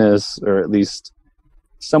or genus, or at least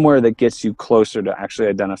somewhere that gets you closer to actually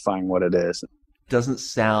identifying what it is. Doesn't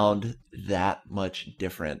sound that much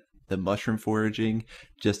different than mushroom foraging,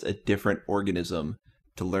 just a different organism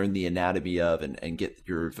to learn the anatomy of and get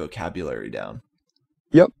your vocabulary down.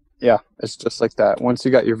 Yep. Yeah, it's just like that. Once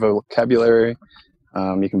you got your vocabulary,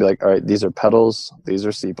 you can be like, all right, these are petals, these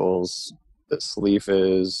are sepals, this leaf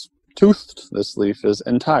is toothed, this leaf is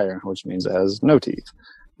entire, which means it has no teeth.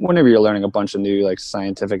 Whenever you're learning a bunch of new like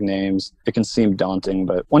scientific names, it can seem daunting,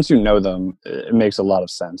 but once you know them, it makes a lot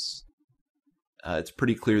of sense. It's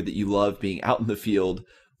pretty clear that you love being out in the field,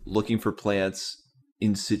 looking for plants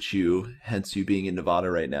in situ, hence you being in Nevada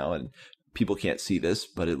right now. And people can't see this,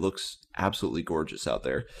 but it looks absolutely gorgeous out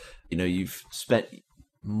there. You've spent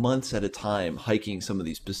months at a time hiking some of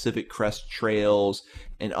these Pacific Crest trails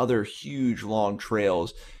and other huge long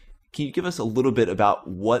trails. Can you give us a little bit about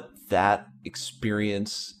what that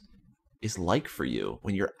experience is like for you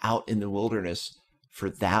when you're out in the wilderness for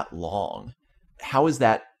that long? How has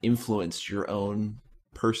that influenced your own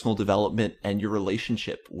personal development and your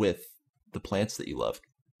relationship with the plants that you love?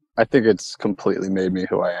 I think it's completely made me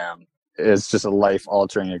who I am. It's just a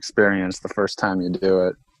life-altering experience the first time you do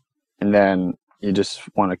it. And then you just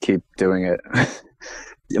want to keep doing it.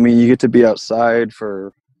 I mean, you get to be outside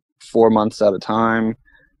for 4 months at a time,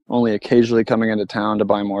 only occasionally coming into town to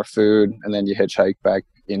buy more food, and then you hitchhike back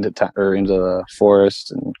into into the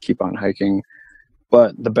forest and keep on hiking.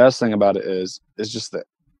 But the best thing about it is just that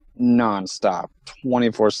nonstop,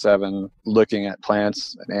 24/7 looking at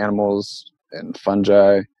plants and animals and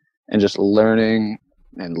fungi and just learning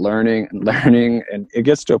and learning and learning. And it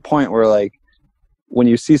gets to a point where, like, when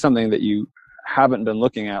you see something that you haven't been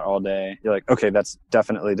looking at all day, you're like, okay, that's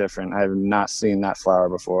definitely different. I've not seen that flower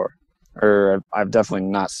before, or I've definitely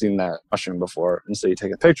not seen that mushroom before. And so you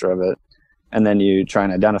take a picture of it and then you try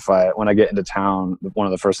and identify it. When I get into town, one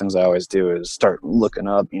of the first things I always do is start looking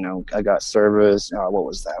up, I got service. Oh, what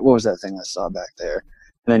was that? What was that thing I saw back there?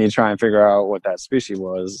 And then you try and figure out what that species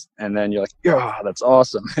was. And then you're like, yeah, that's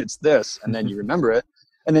awesome. It's this. And then you remember it.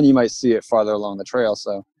 And then you might see it farther along the trail.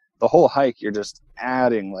 So the whole hike, you're just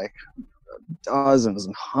adding like dozens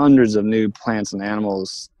and hundreds of new plants and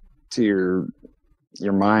animals to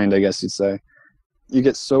your mind, I guess you'd say. You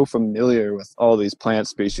get so familiar with all these plant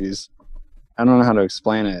species. I don't know how to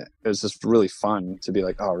explain it. It's just really fun to be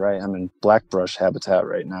like, all right, I'm in blackbrush habitat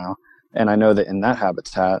right now. And I know that in that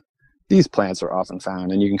habitat, these plants are often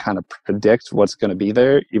found, and you can kind of predict what's going to be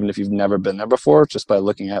there, even if you've never been there before, just by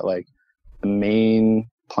looking at like the main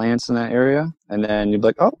plants in that area. And then you'd be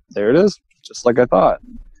like, oh, there it is, just like I thought.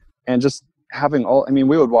 And just having we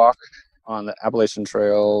would walk on the Appalachian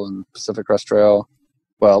Trail and Pacific Crest Trail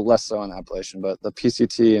well, less so in Appalachian, but the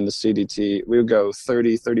PCT and the CDT, we would go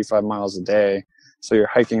 30, 35 miles a day. So you're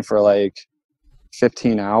hiking for like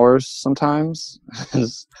 15 hours sometimes.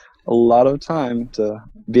 It's a lot of time to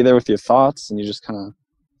be there with your thoughts, and you just kind of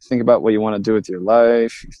think about what you want to do with your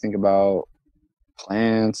life. You think about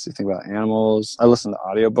plants, you think about animals. I listen to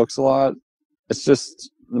audiobooks a lot. It's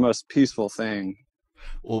just the most peaceful thing.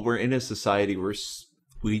 Well, we're in a society where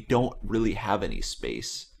we don't really have any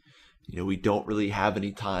space. We don't really have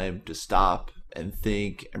any time to stop and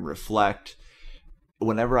think and reflect.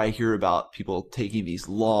 Whenever I hear about people taking these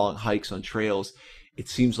long hikes on trails, it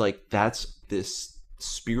seems like that's this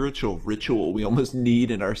spiritual ritual we almost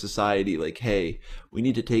need in our society. Like, hey, we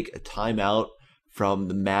need to take a time out from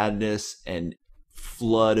the madness and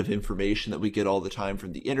flood of information that we get all the time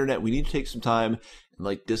from the internet. We need to take some time and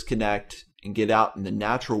like disconnect and get out in the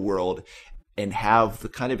natural world and have the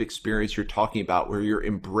kind of experience you're talking about where you're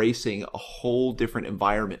embracing a whole different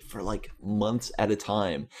environment for like months at a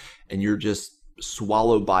time, and you're just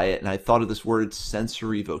swallowed by it. And I thought of this word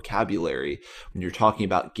sensory vocabulary when you're talking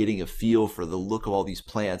about getting a feel for the look of all these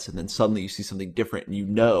plants, and then suddenly you see something different,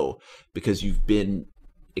 and because you've been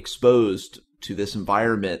exposed to this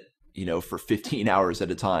environment for 15 hours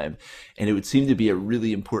at a time. And it would seem to be a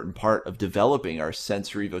really important part of developing our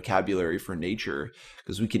sensory vocabulary for nature,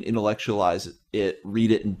 because we can intellectualize it,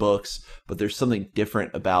 read it in books, but there's something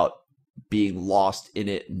different about being lost in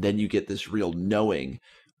it. And then you get this real knowing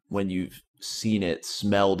when you've seen it,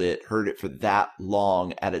 smelled it, heard it for that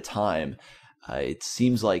long at a time. It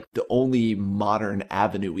seems like the only modern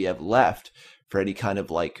avenue we have left for any kind of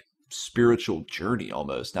like spiritual journey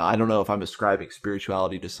almost. Now, I don't know if I'm ascribing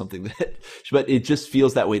spirituality to something but it just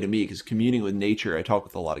feels that way to me, because communing with nature, I talk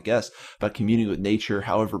with a lot of guests about communing with nature,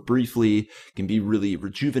 however briefly, can be really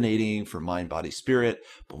rejuvenating for mind, body, spirit.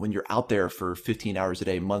 But when you're out there for 15 hours a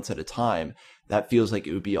day, months at a time, that feels like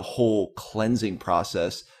it would be a whole cleansing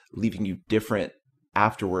process, leaving you different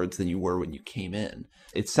afterwards than you were when you came in.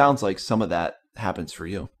 It sounds like some of that happens for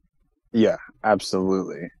you. Yeah,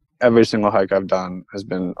 absolutely. Every single hike I've done has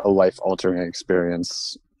been a life-altering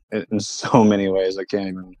experience in so many ways.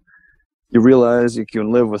 You realize you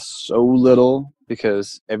can live with so little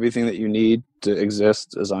because everything that you need to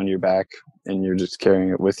exist is on your back and you're just carrying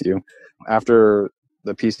it with you. After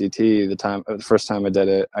the PCT, the first time I did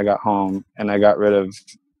it, I got home and I got rid of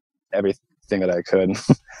everything that I could.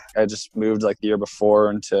 I just moved like the year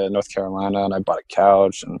before into North Carolina, and I bought a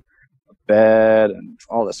couch and bed and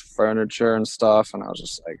all this furniture and stuff, and I was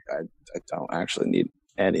just like, I don't actually need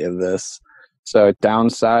any of this. So I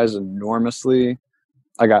downsized enormously.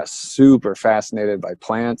 I got super fascinated by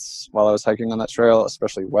plants while I was hiking on that trail,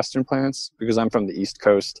 especially Western plants, because I'm from the East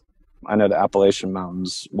Coast. I know the Appalachian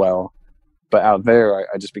Mountains well, but out there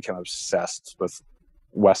I just became obsessed with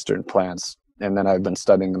Western plants, and then I've been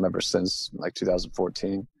studying them ever since, like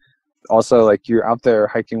 2014. Also, like, you're out there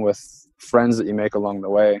hiking with friends that you make along the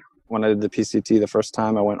way. When I did the PCT the first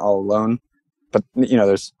time, I went all alone, but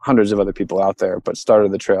there's hundreds of other people out there, but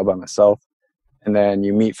started the trail by myself. And then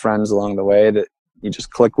you meet friends along the way that you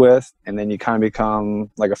just click with, and then you kind of become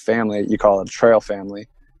like a family. You call it a trail family.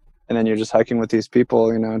 And then you're just hiking with these people,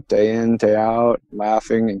 day in, day out,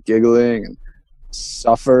 laughing and giggling and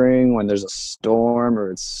suffering when there's a storm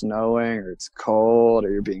or it's snowing or it's cold or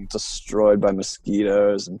you're being destroyed by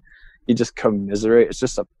mosquitoes, and you just commiserate. It's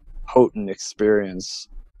just a potent experience.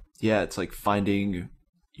 Yeah, it's like finding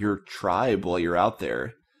your tribe while you're out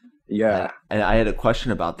there. Yeah. And I had a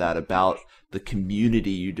question about that, about the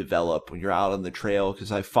community you develop when you're out on the trail,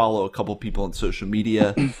 because I follow a couple people on social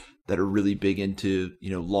media that are really big into,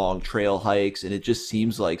 long trail hikes, and it just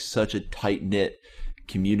seems like such a tight-knit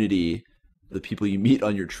community. The people you meet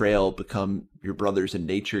on your trail become your brothers in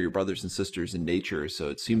nature, your brothers and sisters in nature. So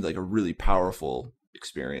it seemed like a really powerful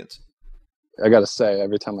experience. I got to say,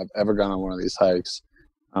 every time I've ever gone on one of these hikes,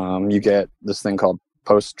 you get this thing called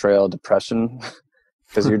post-trail depression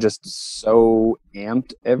because you're just so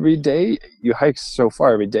amped every day. You hike so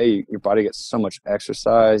far every day, your body gets so much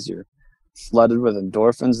exercise, you're flooded with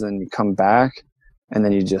endorphins, and then you come back and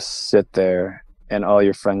then you just sit there and all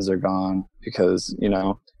your friends are gone because,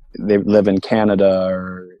 they live in Canada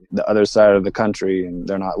or the other side of the country and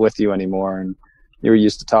they're not with you anymore. And you were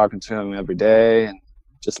used to talking to them every day and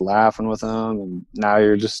just laughing with them, and now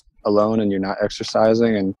you're just alone and you're not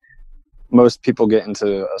exercising. And most people get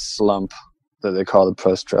into a slump that they call the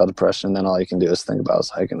post-trail depression. Then all you can do is think about is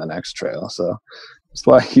hiking the next trail. So that's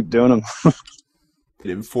why I keep doing them.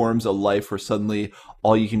 It informs a life where suddenly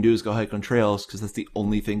all you can do is go hike on trails because that's the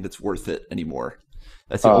only thing that's worth it anymore.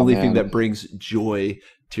 That's the only thing that brings joy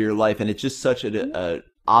to your life. And it's just such an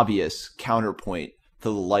obvious counterpoint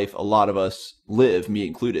the life a lot of us live, me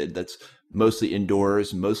included. That's mostly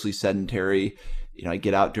indoors, mostly sedentary. I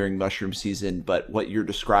get out during mushroom season, but what you're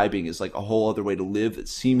describing is like a whole other way to live that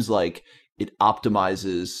seems like it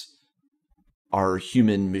optimizes our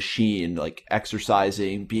human machine, like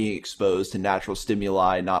exercising, being exposed to natural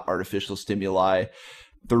stimuli, not artificial stimuli.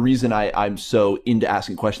 The reason I'm so into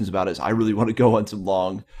asking questions about it is I really want to go on some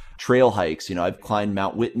long trail hikes. I've climbed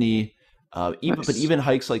Mount Whitney, Nice. but even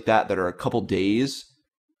hikes like that are a couple days,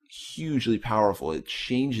 hugely powerful. It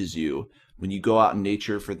changes you when you go out in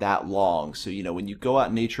nature for that long. So, when you go out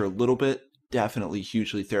in nature a little bit, definitely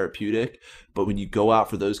hugely therapeutic. But when you go out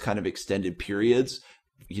for those kind of extended periods,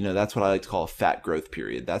 that's what I like to call a fat growth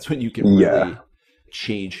period. That's when you can really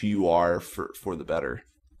change who you are for the better.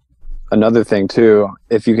 Another thing too,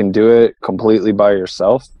 if you can do it completely by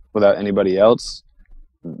yourself without anybody else,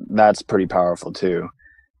 that's pretty powerful too.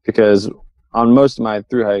 Because on most of my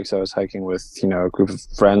through hikes, I was hiking with, a group of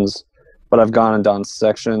friends, but I've gone and done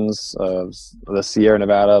sections of the Sierra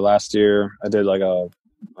Nevada last year. I did like a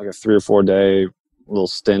 3 or 4 day little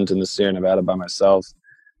stint in the Sierra Nevada by myself,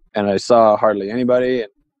 and I saw hardly anybody.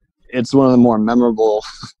 It's one of the more memorable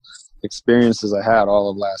experiences I had all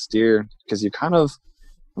of last year, because you're kind of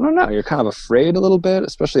afraid a little bit,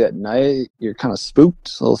 especially at night. You're kind of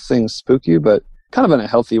spooked. Little things spook you, but kind of in a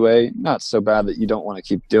healthy way. Not so bad that you don't want to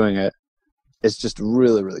keep doing it. It's just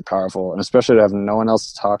really, really powerful. And especially to have no one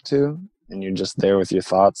else to talk to, and you're just there with your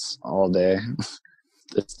thoughts all day.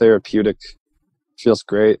 It's therapeutic. Feels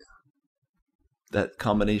great. That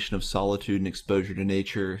combination of solitude and exposure to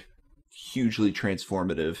nature, hugely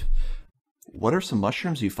transformative. What are some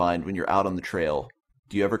mushrooms you find when you're out on the trail?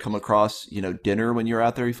 Do you ever come across, dinner when you're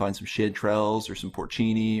out there? You find some chanterelles or some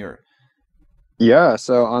porcini or? Yeah.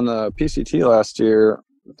 So on the PCT last year,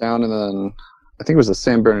 down in I think it was the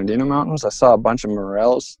San Bernardino Mountains, I saw a bunch of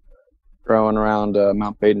morels growing around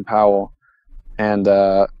Mount Baden-Powell. And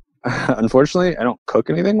unfortunately, I don't cook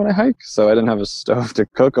anything when I hike, so I didn't have a stove to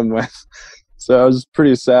cook them with. So I was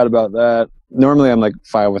pretty sad about that. Normally, I'm like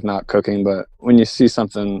fine with not cooking, but when you see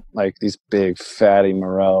something like these big fatty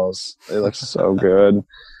morels, they look so good.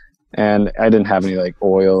 And I didn't have any like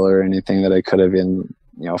oil or anything that I could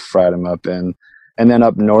have fried them up in. And then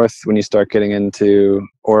up north, when you start getting into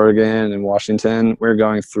Oregon and Washington, we're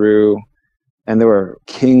going through, and there were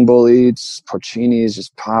king boletes, porcinis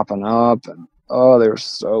just popping up, and they were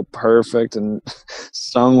so perfect. And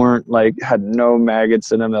some weren't had no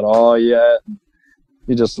maggots in them at all yet.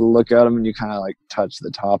 You just look at them and you kind of touch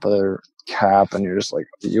the top of their cap, and you're just like,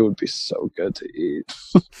 you would be so good to eat.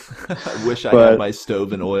 I wish I had my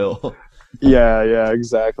stove and oil. Yeah,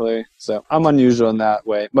 exactly. So I'm unusual in that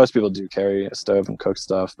way. Most people do carry a stove and cook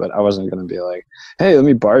stuff, but I wasn't going to be like, hey, let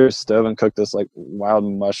me borrow your stove and cook this wild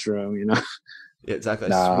mushroom, Yeah, exactly.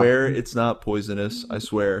 I swear it's not poisonous. I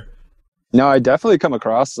swear. No, I definitely come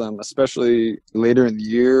across them, especially later in the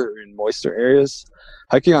year in moister areas.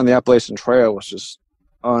 Hiking on the Appalachian Trail was just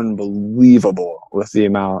unbelievable with the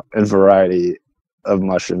amount and variety of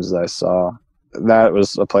mushrooms that I saw. That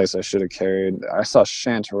was a place I should have carried. I saw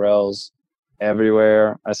chanterelles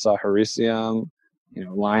everywhere. I saw hericium,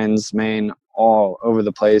 lion's mane all over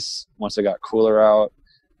the place once it got cooler out.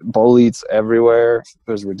 Boletes everywhere.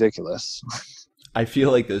 It was ridiculous. I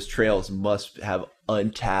feel like those trails must have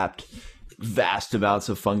untapped vast amounts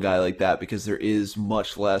of fungi like that, because there is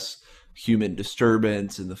much less human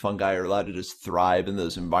disturbance and the fungi are allowed to just thrive in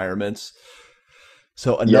those environments.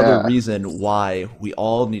 So another reason why we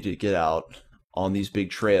all need to get out on these big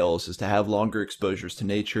trails is to have longer exposures to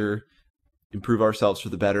nature, improve ourselves for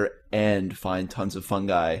the better, and find tons of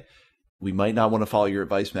fungi. We might not want to follow your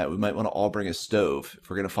advice, Matt. We might want to all bring a stove. If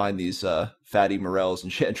we're going to find these fatty morels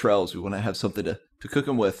and chanterelles, we want to have something to cook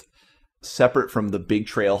them with. Separate from the big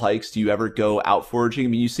trail hikes, do you ever go out foraging? I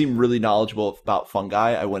mean, you seem really knowledgeable about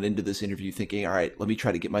fungi. I went into this interview thinking, all right, let me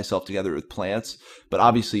try to get myself together with plants. But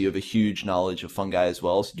obviously you have a huge knowledge of fungi as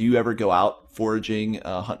well. So do you ever go out foraging,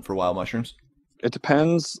 hunting for wild mushrooms? It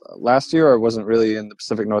depends. Last year I wasn't really in the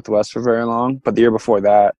Pacific Northwest for very long, but the year before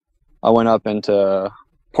that I went up into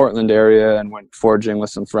Portland area and went foraging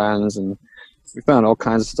with some friends, and we found all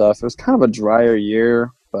kinds of stuff. It was kind of a drier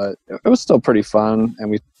year, but it was still pretty fun.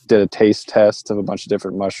 And we did a taste test of a bunch of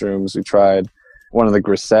different mushrooms. We tried one of the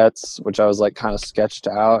grisettes, which I was kind of sketched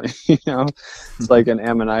out, it's like an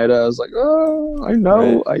amanita. I was like, oh, I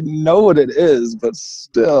know what it is, but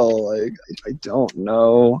still I don't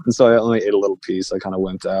know. And so I only ate a little piece. I kind of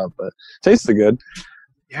wimped out, but it tasted good.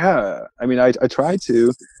 Yeah. I mean, I try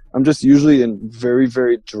to. I'm just usually in very,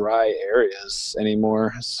 very dry areas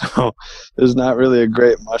anymore. So there's not really a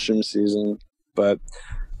great mushroom season. But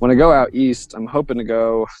when I go out east, I'm hoping to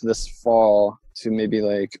go this fall to maybe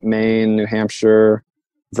like Maine, New Hampshire,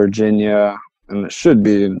 Virginia, and it should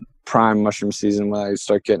be prime mushroom season when I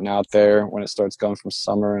start getting out there, when it starts going from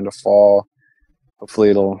summer into fall.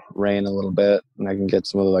 Hopefully it'll rain a little bit and I can get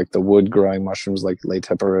some of the, like the wood growing mushrooms like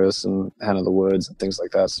Laetiparus and hen of the woods and things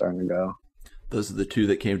like that starting to go. Those are the two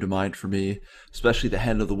that came to mind for me, especially the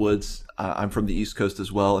hen of the woods. I'm from the East Coast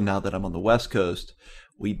as well, and now that I'm on the West Coast,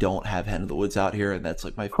 we don't have hen of the woods out here, and that's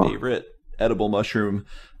like my favorite edible mushroom.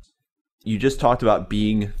 You just talked about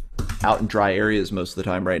being out in dry areas most of the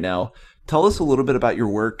time right now. Tell us a little bit about your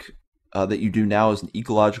work that you do now as an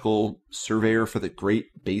ecological surveyor for the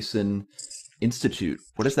Great Basin Institute.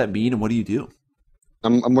 What does that mean, and what do you do?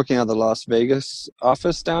 I'm working at the Las Vegas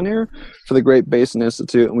office down here for the Great Basin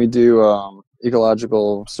Institute, and we do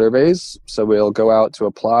ecological surveys. So we'll go out to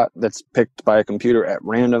a plot that's picked by a computer at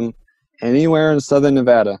random anywhere in southern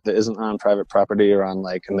Nevada that isn't on private property or on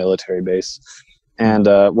like a military base. And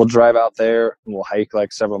we'll drive out there and we'll hike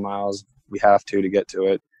like several miles. We have to get to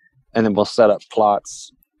it. And then we'll set up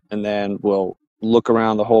plots, and then we'll look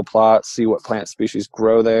around the whole plot, see what plant species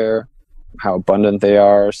grow there, how abundant they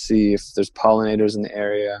are, see if there's pollinators in the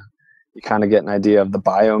area. You kind of get an idea of the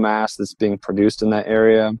biomass that's being produced in that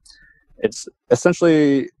area. It's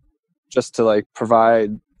essentially just to like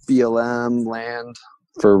provide BLM land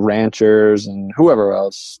for ranchers and whoever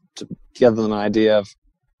else to give them an idea of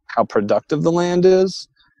how productive the land is,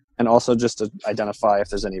 and also just to identify if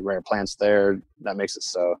there's any rare plants there. That makes it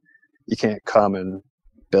so you can't come and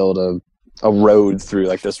build a road through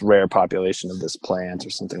like this rare population of this plant or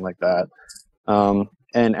something like that.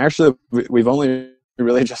 And actually we've only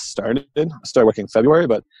really just started. I started working in February,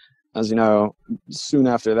 but as you know, soon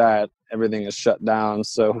after that, everything is shut down.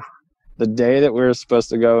 So the day that we were supposed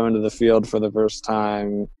to go into the field for the first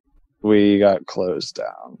time, we got closed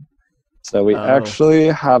down. So we actually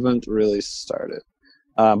haven't really started.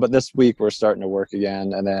 But this week we're starting to work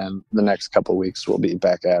again, and then the next couple of weeks we'll be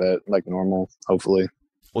back at it like normal, hopefully.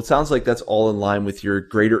 Well, it sounds like that's all in line with your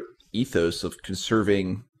greater ethos of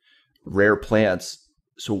conserving rare plants.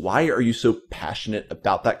 So why are you so passionate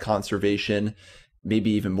about that conservation?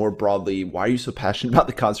 Maybe even more broadly, why are you so passionate about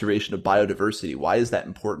the conservation of biodiversity? Why is that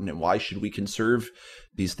important, and why should we conserve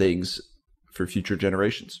these things for future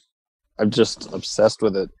generations? I'm just obsessed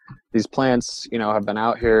with it. These plants, have been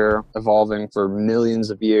out here evolving for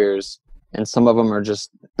millions of years, and some of them are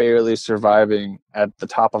just barely surviving at the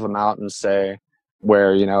top of a mountain, say,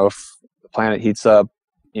 where, if the planet heats up,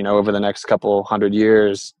 over the next couple hundred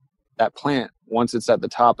years, that plant, once it's at the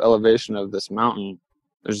top elevation of this mountain,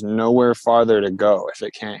 there's nowhere farther to go if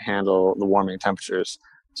it can't handle the warming temperatures.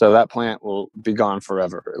 So that plant will be gone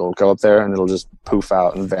forever. It'll go up there and it'll just poof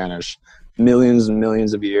out and vanish. Millions and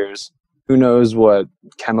millions of years. Who knows what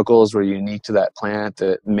chemicals were unique to that plant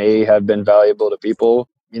that may have been valuable to people?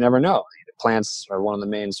 You never know. Plants are one of the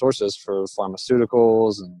main sources for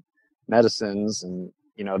pharmaceuticals and medicines. And,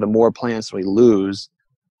 the more plants we lose,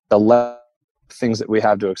 the less things that we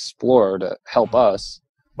have to explore to help us.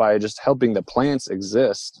 By just helping the plants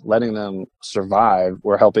exist, letting them survive,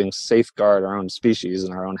 we're helping safeguard our own species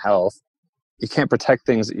and our own health. You can't protect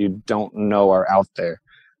things that you don't know are out there.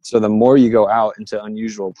 So the more you go out into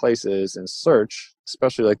unusual places and search,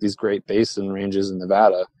 especially like these Great Basin ranges in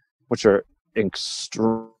Nevada, which are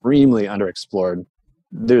extremely underexplored,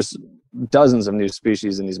 there's dozens of new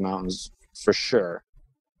species in these mountains for sure.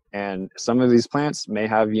 And some of these plants may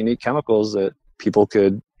have unique chemicals that people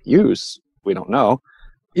could use. We don't know.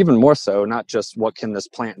 Even more so, not just what can this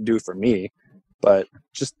plant do for me, but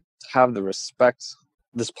just have the respect.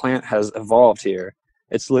 This plant has evolved here.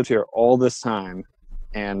 It's lived here all this time.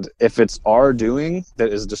 And if it's our doing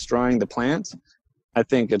that is destroying the plant, I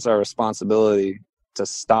think it's our responsibility to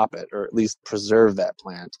stop it, or at least preserve that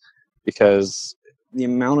plant, because the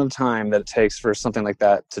amount of time that it takes for something like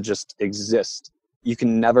that to just exist, you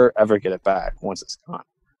can never, ever get it back once it's gone.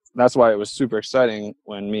 That's why it was super exciting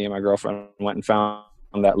when me and my girlfriend went and found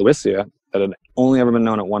that Lewisia that had only ever been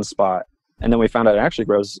known at one spot. And then we found out it actually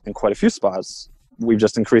grows in quite a few spots. We've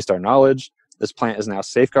just increased our knowledge. This plant is now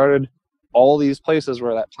safeguarded. All these places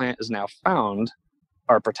where that plant is now found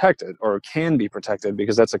are protected, or can be protected,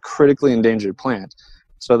 because that's a critically endangered plant.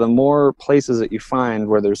 So the more places that you find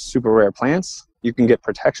where there's super rare plants, you can get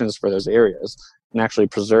protections for those areas and actually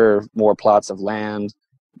preserve more plots of land,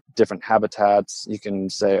 different habitats. You can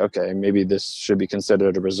say, okay, maybe this should be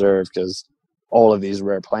considered a reserve because all of these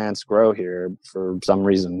rare plants grow here for some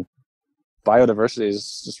reason. Biodiversity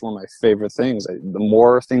is just one of my favorite things. The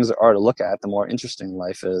more things there are to look at, the more interesting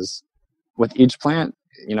life is. With each plant,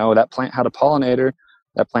 that plant had a pollinator,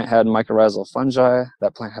 that plant had mycorrhizal fungi,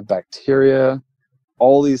 that plant had bacteria,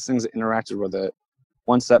 all these things that interacted with it.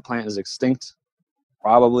 Once that plant is extinct,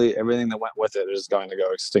 probably everything that went with it is going to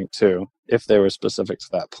go extinct too, if they were specific to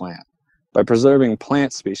that plant. By preserving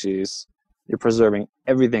plant species, you're preserving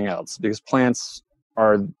everything else, because plants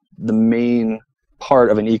are the main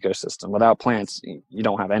part of an ecosystem. Without plants, you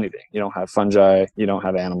don't have anything. You don't have fungi, you don't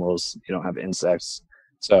have animals, you don't have insects.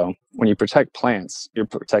 So when you protect plants, you're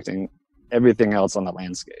protecting everything else on the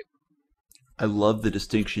landscape. I love the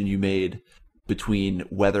distinction you made between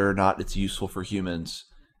whether or not it's useful for humans,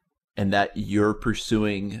 and that you're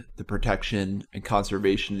pursuing the protection and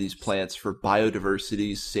conservation of these plants for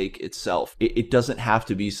biodiversity's sake itself. It doesn't have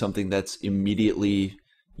to be something that's immediately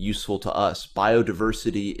useful to us.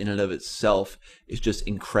 Biodiversity in and of itself is just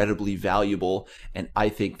incredibly valuable, and I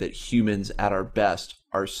think that humans at our best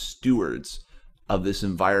are stewards of this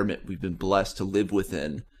environment we've been blessed to live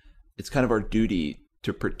within. It's kind of our duty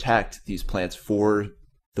to protect these plants for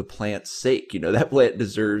the plant's sake. That plant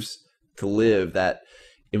deserves to live, that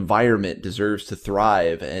environment deserves to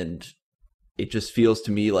thrive, and it just feels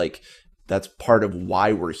to me like that's part of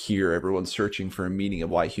why we're here. Everyone's searching for a meaning of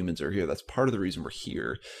why humans are here. That's part of the reason we're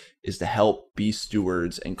here, is to help be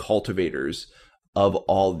stewards and cultivators of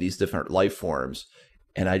all these different life forms.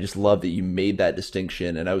 And I just love that you made that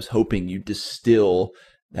distinction, and I was hoping you distill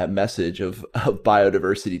that message of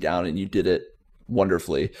biodiversity down, and you did it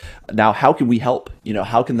wonderfully. Now, how can we help?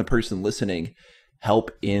 How can the person listening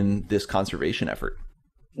help in this conservation effort?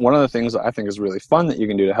 One of the things that I think is really fun that you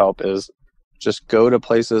can do to help is just go to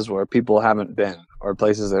places where people haven't been, or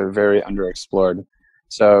places that are very underexplored.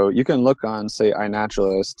 So you can look on, say,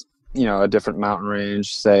 iNaturalist, a different mountain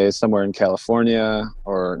range, say somewhere in California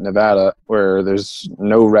or Nevada, where there's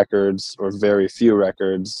no records or very few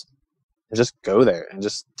records, and just go there and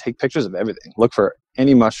just take pictures of everything. Look for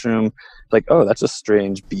any mushroom, like, oh, that's a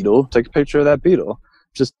strange beetle. Take a picture of that beetle.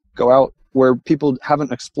 Just go out where people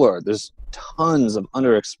haven't explored. There's tons of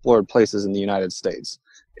underexplored places in the United States.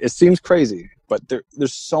 It seems crazy, but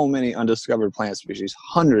there's so many undiscovered plant species,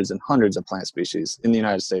 hundreds and hundreds of plant species in the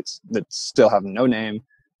United States that still have no name.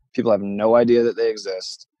 People have no idea that they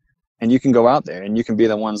exist. And you can go out there and you can be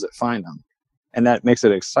the ones that find them. And that makes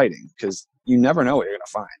it exciting, because you never know what you're going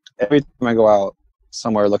to find. Every time I go out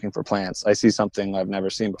somewhere looking for plants, I see something I've never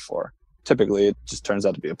seen before. Typically, it just turns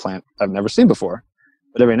out to be a plant I've never seen before.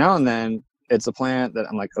 But every now and then, it's a plant that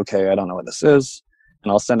I'm like, okay, I don't know what this is.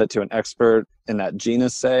 And I'll send it to an expert in that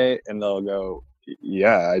genus, say, and they'll go,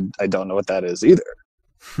 yeah, I don't know what that is either.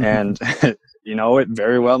 And, it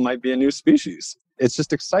very well might be a new species. It's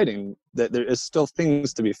just exciting that there is still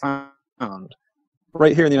things to be found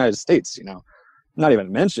right here in the United States, not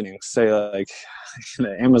even mentioning, say, like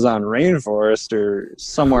the Amazon rainforest or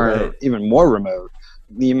somewhere even more remote.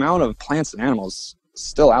 The amount of plants and animals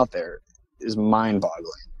still out there is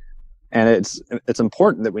mind-boggling. And it's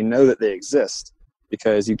important that we know that they exist,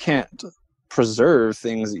 because you can't preserve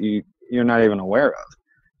things that you're not even aware of.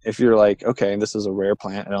 If you're like, okay, this is a rare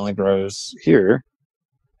plant, it only grows here,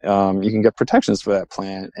 you can get protections for that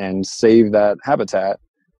plant and save that habitat.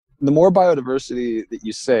 The more biodiversity that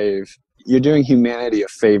you save, you're doing humanity a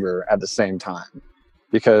favor at the same time,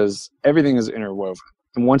 because everything is interwoven.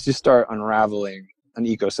 And once you start unraveling an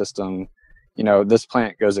ecosystem, this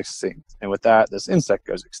plant goes extinct. And with that, this insect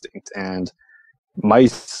goes extinct. And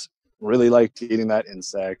mice really liked eating that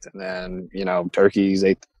insect. And then, turkeys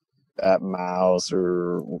ate that mouse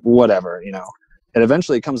or whatever, It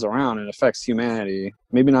eventually comes around and affects humanity,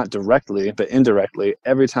 maybe not directly, but indirectly,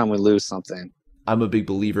 every time we lose something. I'm a big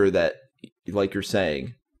believer that, like you're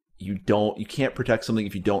saying, you can't protect something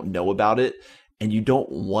if you don't know about it, and you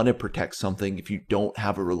don't want to protect something if you don't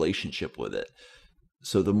have a relationship with it.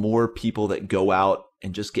 So the more people that go out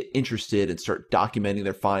and just get interested and start documenting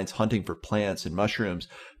their finds, hunting for plants and mushrooms,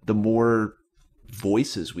 the more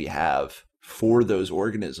voices we have for those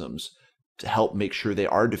organisms to help make sure they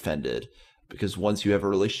are defended. Because once you have a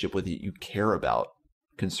relationship with it, you care about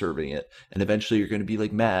conserving it. And eventually you're going to be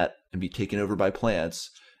like Matt and be taken over by plants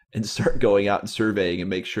and start going out and surveying and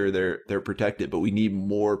make sure they're protected. But we need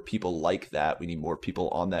more people like that. We need more people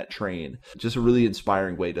on that train. Just a really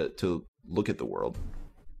inspiring way to look at the world.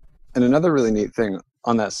 And another really neat thing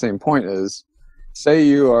on that same point is, say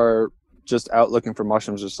you are just out looking for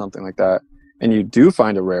mushrooms or something like that, and you do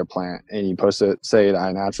find a rare plant and you post it, say, to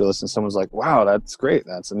iNaturalist, and someone's like, wow, that's great,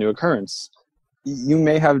 that's a new occurrence. You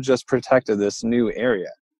may have just protected this new area,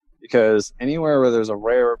 because anywhere where there's a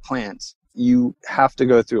rare plant, you have to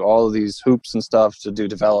go through all of these hoops and stuff to do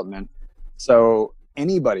development. So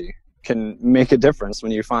anybody can make a difference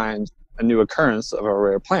when you find a new occurrence of a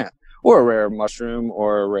rare plant, or a rare mushroom,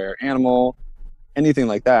 or a rare animal, anything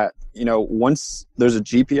like that. Once there's a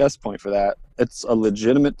GPS point for that, it's a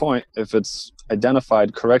legitimate point. If it's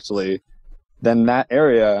identified correctly, then that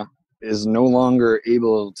area is no longer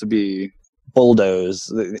able to be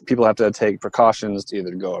bulldozed. People have to take precautions to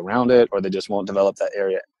either go around it, or they just won't develop that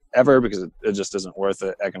area ever because it just isn't worth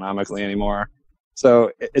it economically anymore.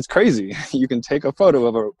 So it's crazy. You can take a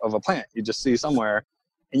photo of a plant you just see somewhere,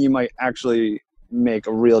 and you might actually make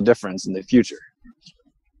a real difference in the future.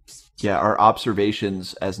 Yeah, our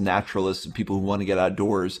observations as naturalists and people who want to get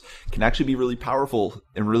outdoors can actually be really powerful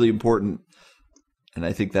and really important. And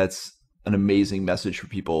I think that's an amazing message for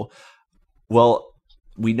people. Well,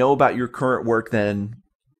 we know about your current work then,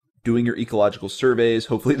 doing your ecological surveys.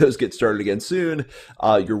 Hopefully those get started again soon.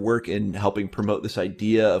 Your work in helping promote this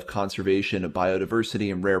idea of conservation of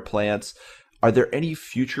biodiversity and rare plants. Are there any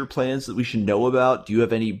future plans that we should know about? Do you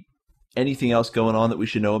have anything else going on that we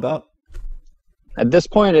should know about? At this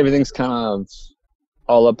point, everything's kind of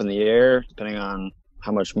all up in the air, depending on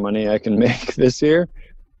how much money I can make this year.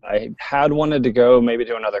 I had wanted to go maybe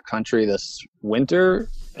to another country this winter,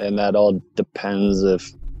 and that all depends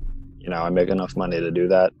if, I make enough money to do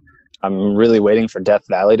that. I'm really waiting for Death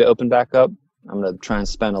Valley to open back up. I'm going to try and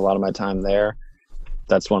spend a lot of my time there.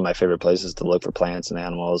 That's one of my favorite places to look for plants and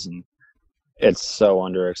animals, and it's so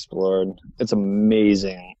underexplored. It's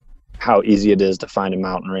amazing how easy it is to find a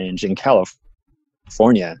mountain range in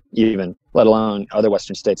California, even, let alone other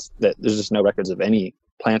Western states, that there's just no records of any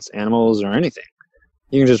plants, animals, or anything.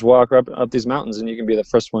 You can just walk up these mountains and you can be the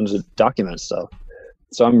first one to document stuff.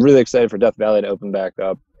 So I'm really excited for Death Valley to open back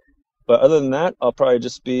up. But other than that, I'll probably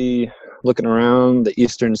just be looking around the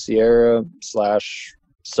Eastern Sierra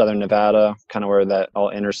 / Southern Nevada, kind of where that all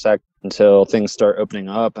intersect, until things start opening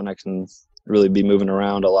up and I can really be moving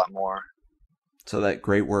around a lot more. So that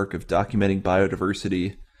great work of documenting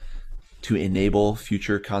biodiversity to enable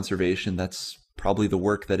future conservation, that's probably the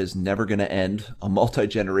work that is never going to end, a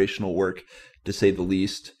multi-generational work, to say the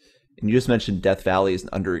least. And you just mentioned Death Valley is an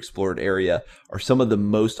underexplored area. Are some of the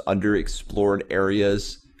most underexplored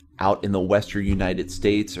areas out in the Western United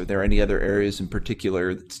States? Are there any other areas in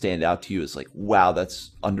particular that stand out to you as like, wow,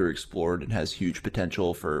 that's underexplored and has huge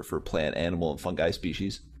potential for plant, animal, and fungi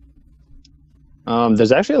species?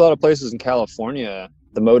 There's actually a lot of places in California.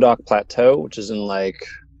 The Modoc Plateau, which is in like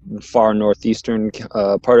the far northeastern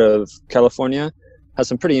part of California, has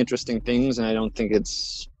some pretty interesting things, and I don't think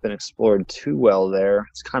it's been explored too well there.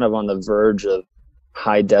 It's kind of on the verge of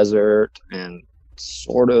high desert and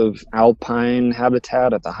sort of alpine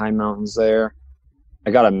habitat at the high mountains there.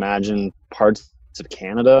 I gotta imagine parts of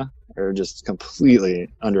Canada are just completely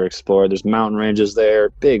underexplored. There's mountain ranges there,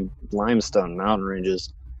 big limestone mountain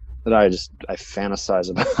ranges that I fantasize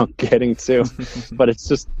about getting to, but it's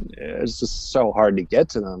just so hard to get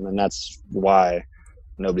to them, and that's why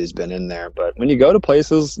nobody's been in there. But when you go to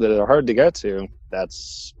places that are hard to get to,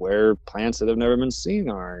 that's where plants that have never been seen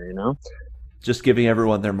are, Just giving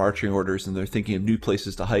everyone their marching orders, and they're thinking of new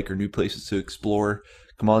places to hike or new places to explore.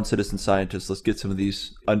 Come on, citizen scientists, let's get some of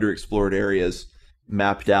these underexplored areas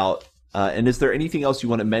mapped out. And is there anything else you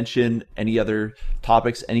want to mention? Any other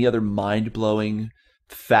topics? Any other mind-blowing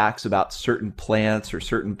facts about certain plants or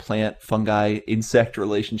certain plant, fungi, insect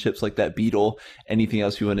relationships like that beetle? Anything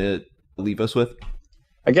else you want to leave us with?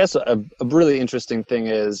 I guess a really interesting thing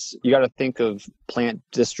is you got to think of plant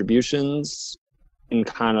distributions in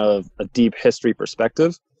kind of a deep history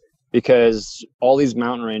perspective, because all these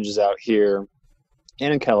mountain ranges out here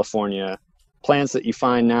and in California, plants that you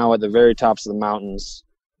find now at the very tops of the mountains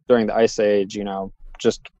during the Ice Age,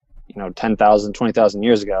 10,000, 20,000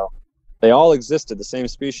 years ago, they all existed, the same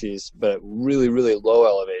species, but at really, really low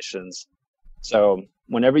elevations. So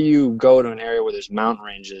whenever you go to an area where there's mountain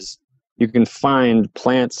ranges, you can find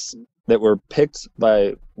plants that were picked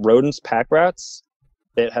by rodents, pack rats,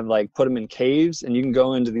 that have put them in caves, and you can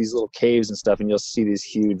go into these little caves and stuff, and you'll see these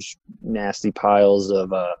huge, nasty piles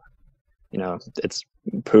of, it's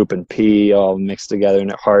poop and pee all mixed together,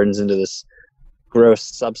 and it hardens into this gross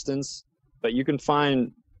substance. But you can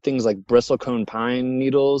find things like bristlecone pine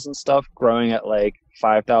needles and stuff growing at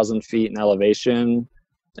 5,000 feet in elevation,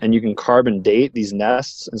 and you can carbon date these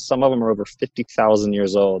nests, and some of them are over 50,000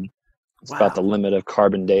 years old. It's wow. About the limit of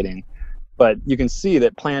carbon dating. But you can see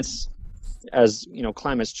that plants, as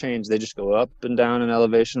climates change, they just go up and down in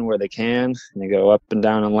elevation where they can, and they go up and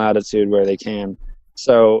down in latitude where they can.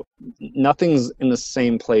 So nothing's in the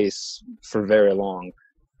same place for very long.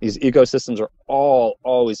 These ecosystems are all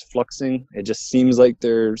always fluxing. It just seems like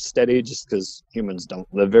they're steady just because humans don't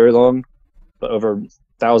live very long. But over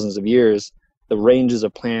thousands of years, the ranges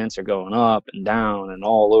of plants are going up and down and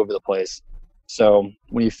all over the place. So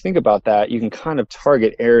when you think about that, you can kind of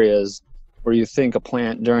target areas where you think a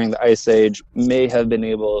plant during the Ice Age may have been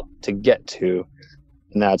able to get to,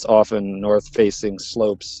 and that's often north-facing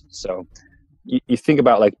slopes. So you think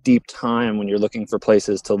about like deep time when you're looking for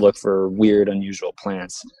places to look for weird, unusual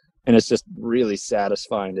plants. And it's just really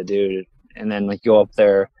satisfying to do. And then like go up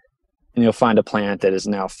there and you'll find a plant that is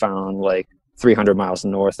now found like 300 miles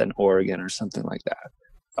north in Oregon or something like that.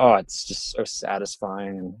 Oh, it's just so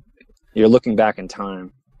satisfying. And you're looking back in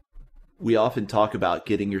time. We often talk about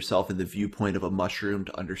getting yourself in the viewpoint of a mushroom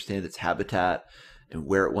to understand its habitat and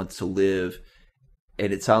where it wants to live.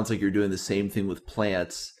 And it sounds like you're doing the same thing with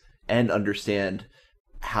plants, and understand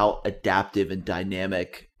how adaptive and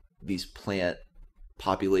dynamic these plant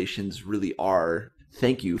populations really are.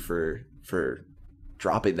 Thank you for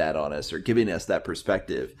dropping that on us, or giving us that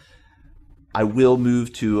perspective. I will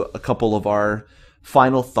move to a couple of our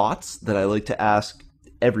final thoughts that I like to ask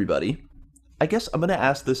everybody. I guess I'm going to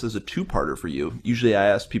ask this as a two-parter for you. Usually I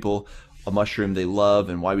ask people a mushroom they love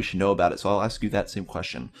and why we should know about it. So I'll ask you that same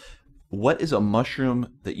question. What is a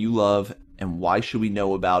mushroom that you love and why should we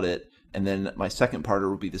know about it? And then my second parter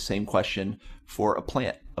will be the same question for a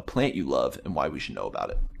plant you love and why we should know about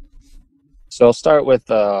it. So I'll start with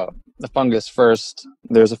the fungus first.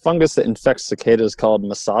 There's a fungus that infects cicadas called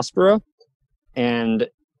Mesospora, and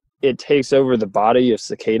it takes over the body of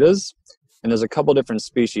cicadas. And there's a couple different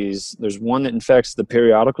species. There's one that infects the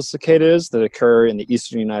periodical cicadas that occur in the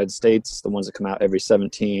eastern United States, the ones that come out every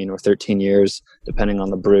 17 or 13 years, depending on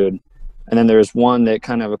the brood. And then there's one that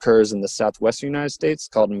kind of occurs in the southwestern United States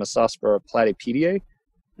called Mesospora platypediae,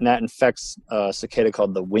 and that infects a cicada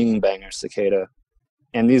called the wingbanger cicada.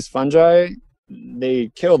 And these fungi,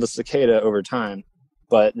 they kill the cicada over time,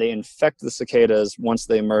 but they infect the cicadas once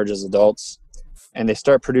they emerge as adults, and they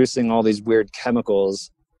start producing all these weird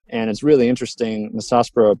chemicals. And it's really interesting.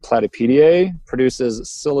 Mesospora platypediae produces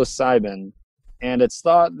psilocybin, and it's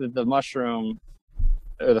thought that the mushroom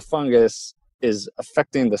or the fungus is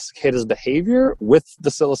affecting the cicada's behavior with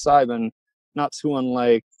the psilocybin, not too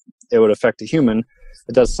unlike it would affect a human.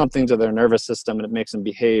 It does something to their nervous system and it makes them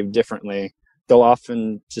behave differently. They'll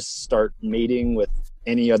often just start mating with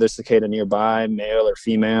any other cicada nearby, male or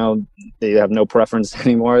female. They have no preference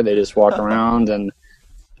anymore. They just walk around, and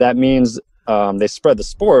that means they spread the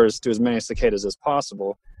spores to as many cicadas as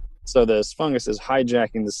possible. So this fungus is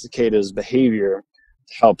hijacking the cicada's behavior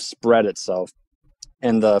to help spread itself.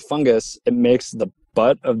 And the fungus, it makes the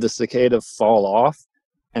butt of the cicada fall off,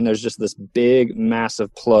 and there's just this big,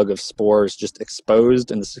 massive plug of spores just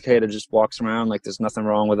exposed, and the cicada just walks around like there's nothing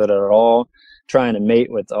wrong with it at all, trying to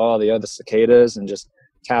mate with all the other cicadas and just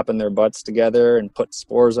tapping their butts together and put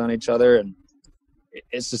spores on each other. And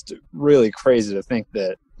it's just really crazy to think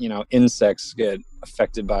that, you know, insects get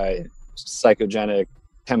affected by psychogenic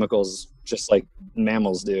chemicals just like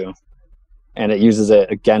mammals do. And it uses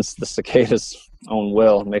it against the cicada's own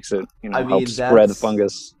will, makes it, you know, help spread the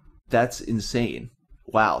fungus. That's insane.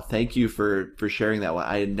 Wow. Thank you for sharing that one.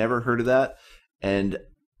 I had never heard of that. And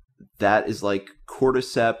that is like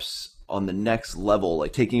cordyceps on the next level,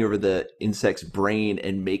 like taking over the insect's brain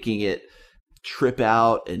and making it trip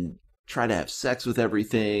out and try to have sex with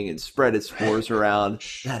everything and spread its spores around.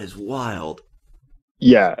 That is wild.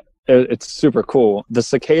 Yeah, it's super cool. The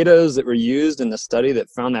cicadas that were used in the study that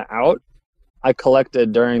found that out, I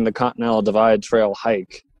collected during the Continental Divide Trail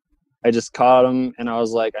hike. I just caught them, and I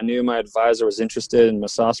was like, I knew my advisor was interested in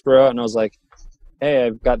Mesospora, and I was like, hey,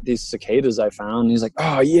 I've got these cicadas I found. And he's like,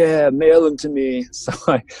 oh yeah, mail them to me. So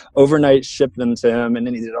I overnight shipped them to him, and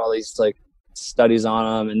then he did all these like studies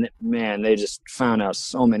on them, and man, they just found out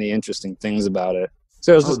so many interesting things about it.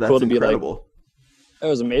 So it was just cool to incredible. Be like, it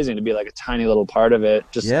was amazing to be like a tiny little part of it,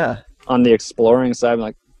 just on the exploring side. I'm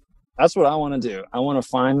like, that's what I want to do. I want to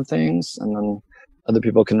find things, and then other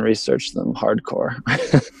people can research them hardcore.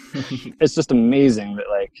 It's just amazing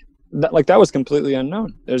that that was completely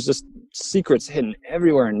unknown. There's just secrets hidden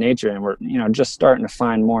everywhere in nature, and we're, you know, just starting to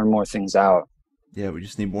find more and more things out. Yeah, we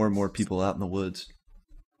just need more and more people out in the woods.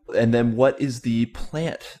 And then what is the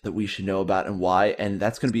plant that we should know about and why? And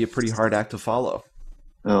that's going to be a pretty hard act to follow.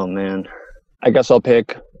 Oh man, I guess I'll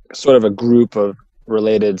pick sort of a group of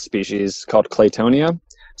related species called Claytonia.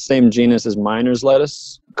 Same genus as miner's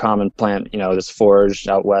lettuce, common plant, you know, that's foraged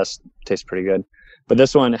out west, tastes pretty good. But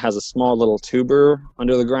this one has a small little tuber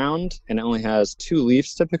under the ground, and it only has 2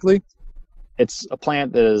 leaves typically. It's a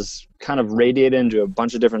plant that is kind of radiated into a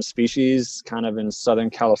bunch of different species, kind of in Southern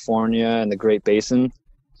California and the Great Basin.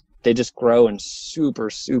 They just grow in super,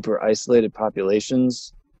 super isolated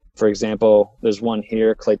populations. For example, there's one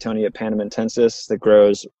here, Claytonia panamentensis, that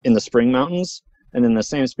grows in the Spring Mountains. And then the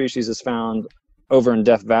same species is found over in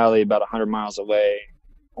Death Valley, about 100 miles away,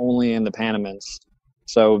 only in the Panamints.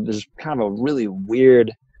 So there's kind of a really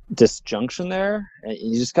weird disjunction there. And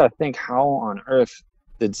you just got to think, how on earth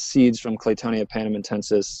did seeds from Claytonia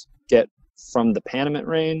panamentensis get from the Panamint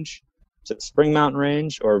Range to the Spring Mountain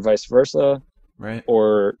Range, or vice versa? Right.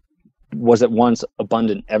 Or was it once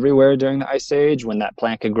abundant everywhere during the Ice Age when that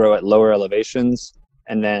plant could grow at lower elevations?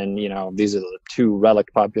 And then, these are the two relic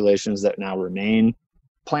populations that now remain.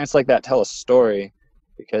 Plants like that tell a story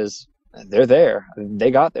because they're there.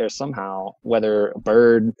 They got there somehow, whether a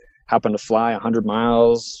bird happened to fly 100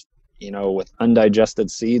 miles, with undigested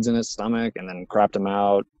seeds in its stomach and then crapped them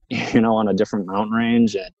out, on a different mountain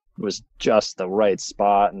range. And it was just the right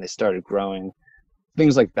spot and they started growing.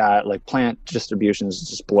 Things like that, like plant distributions,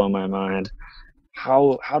 just blow my mind.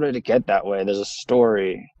 How did it get that way? There's a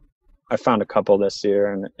story. I found a couple this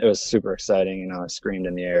year and it was super exciting. I screamed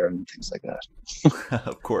in the air and things like that.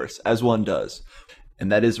 Of course, as one does.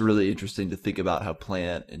 And that is really interesting to think about how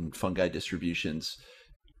plant and fungi distributions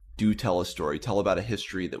do tell a story, tell about a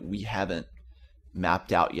history that we haven't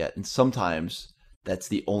mapped out yet. And sometimes that's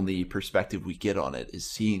the only perspective we get on it,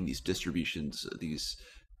 is seeing these distributions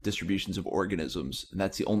of organisms. And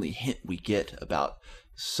that's the only hint we get about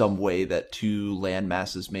some way that two land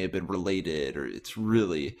masses may have been related, or it's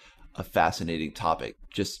really a fascinating topic,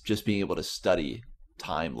 just being able to study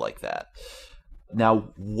time like that.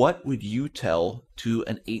 Now, what would you tell to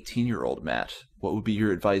an 18-year-old, Matt? What would be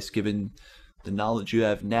your advice, given the knowledge you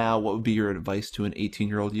have now? What would be your advice to an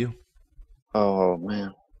 18-year-old you? Oh,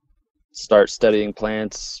 man. Start studying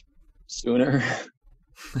plants sooner.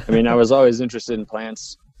 I was always interested in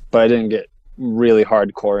plants, but I didn't get really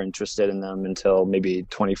hardcore interested in them until maybe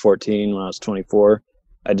 2014 when I was 24.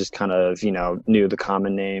 I just kind of, knew the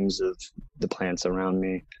common names of the plants around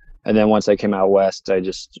me. And then once I came out west,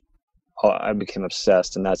 I became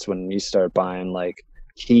obsessed. And that's when you start buying like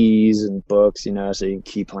keys and books, so you can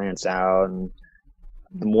key plants out. And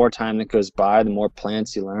the more time that goes by, the more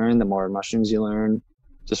plants you learn, the more mushrooms you learn.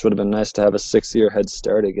 Just would have been nice to have a 6-year head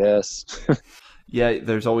start, I guess. Yeah,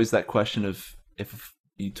 there's always that question of, if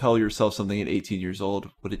you tell yourself something at 18 years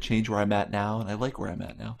old, would it change where I'm at now? And I like where I'm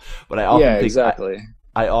at now. But I often think, exactly.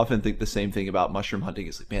 I often think the same thing about mushroom hunting.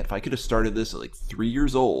 It's like, man, if I could have started this at like 3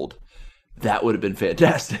 years old, that would have been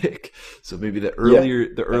fantastic. So maybe the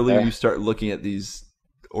earlier you start looking at these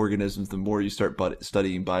organisms, the more you start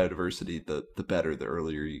studying biodiversity, the better, the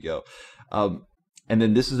earlier you go. And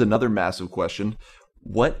then this is another massive question.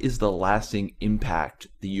 What is the lasting impact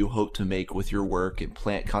that you hope to make with your work in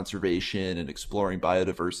plant conservation and exploring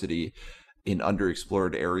biodiversity in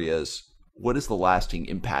underexplored areas? What is the lasting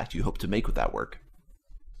impact you hope to make with that work?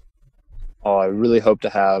 Oh, I really hope to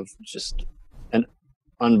have just an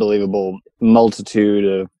unbelievable multitude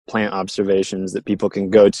of plant observations that people can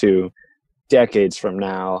go to decades from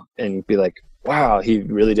now and be like, wow, he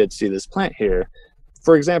really did see this plant here.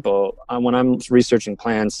 For example, when I'm researching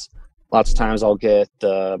plants, lots of times I'll get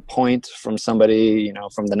the point from somebody,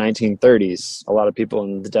 from the 1930s. A lot of people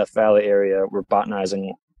in the Death Valley area were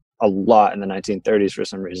botanizing a lot in the 1930s for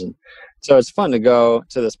some reason. So it's fun to go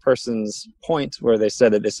to this person's point where they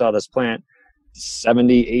said that they saw this plant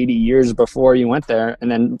 70, 80 years before you went there.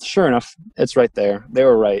 And then sure enough, it's right there. They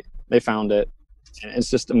were right. They found it. And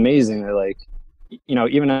it's just amazing that, like,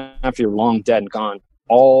 even after you're long dead and gone,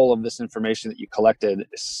 all of this information that you collected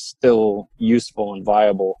is still useful and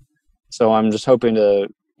viable. So I'm just hoping to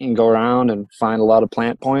go around and find a lot of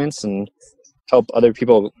plant points and help other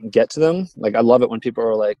people get to them. Like, I love it when people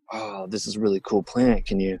are like, oh, this is a really cool plant.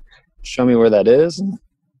 Can you show me where that is? And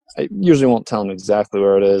I usually won't tell them exactly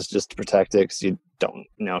where it is, just to protect it, because you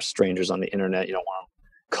don't strangers on the internet. You don't want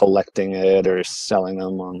them collecting it or selling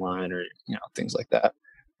them online or, things like that.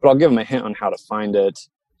 But I'll give them a hint on how to find it.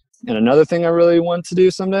 And another thing I really want to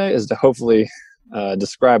do someday is to hopefully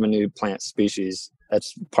describe a new plant species.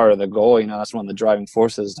 That's part of the goal. That's one of the driving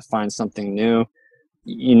forces, to find something new.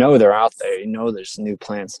 They're out there. There's new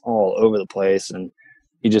plants all over the place, and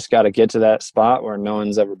you just got to get to that spot where no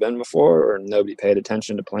one's ever been before, or nobody paid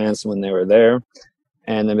attention to plants when they were there,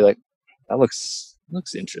 and then be like, that looks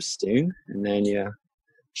interesting. And then you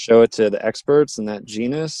show it to the experts in that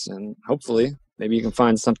genus, and hopefully maybe you can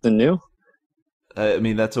find something new.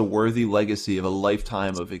 That's a worthy legacy of a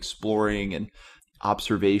lifetime of exploring and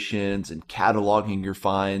observations and cataloging your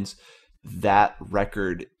finds. That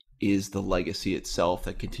record is the legacy itself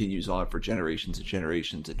that continues on for generations and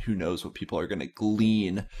generations, and who knows what people are going to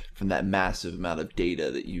glean from that massive amount of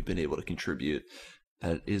data that you've been able to contribute.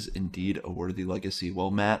 That is indeed a worthy legacy.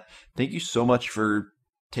 Well, Matt, thank you so much for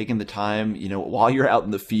taking the time, while you're out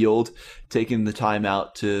in the field, taking the time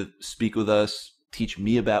out to speak with us, teach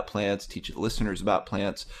me about plants, teach the listeners about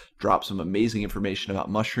plants, drop some amazing information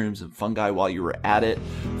about mushrooms and fungi while you were at it.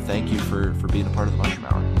 Thank you for being a part of the Mushroom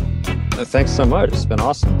Hour. Thanks so much. It's been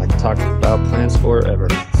awesome. I can talk about plants forever.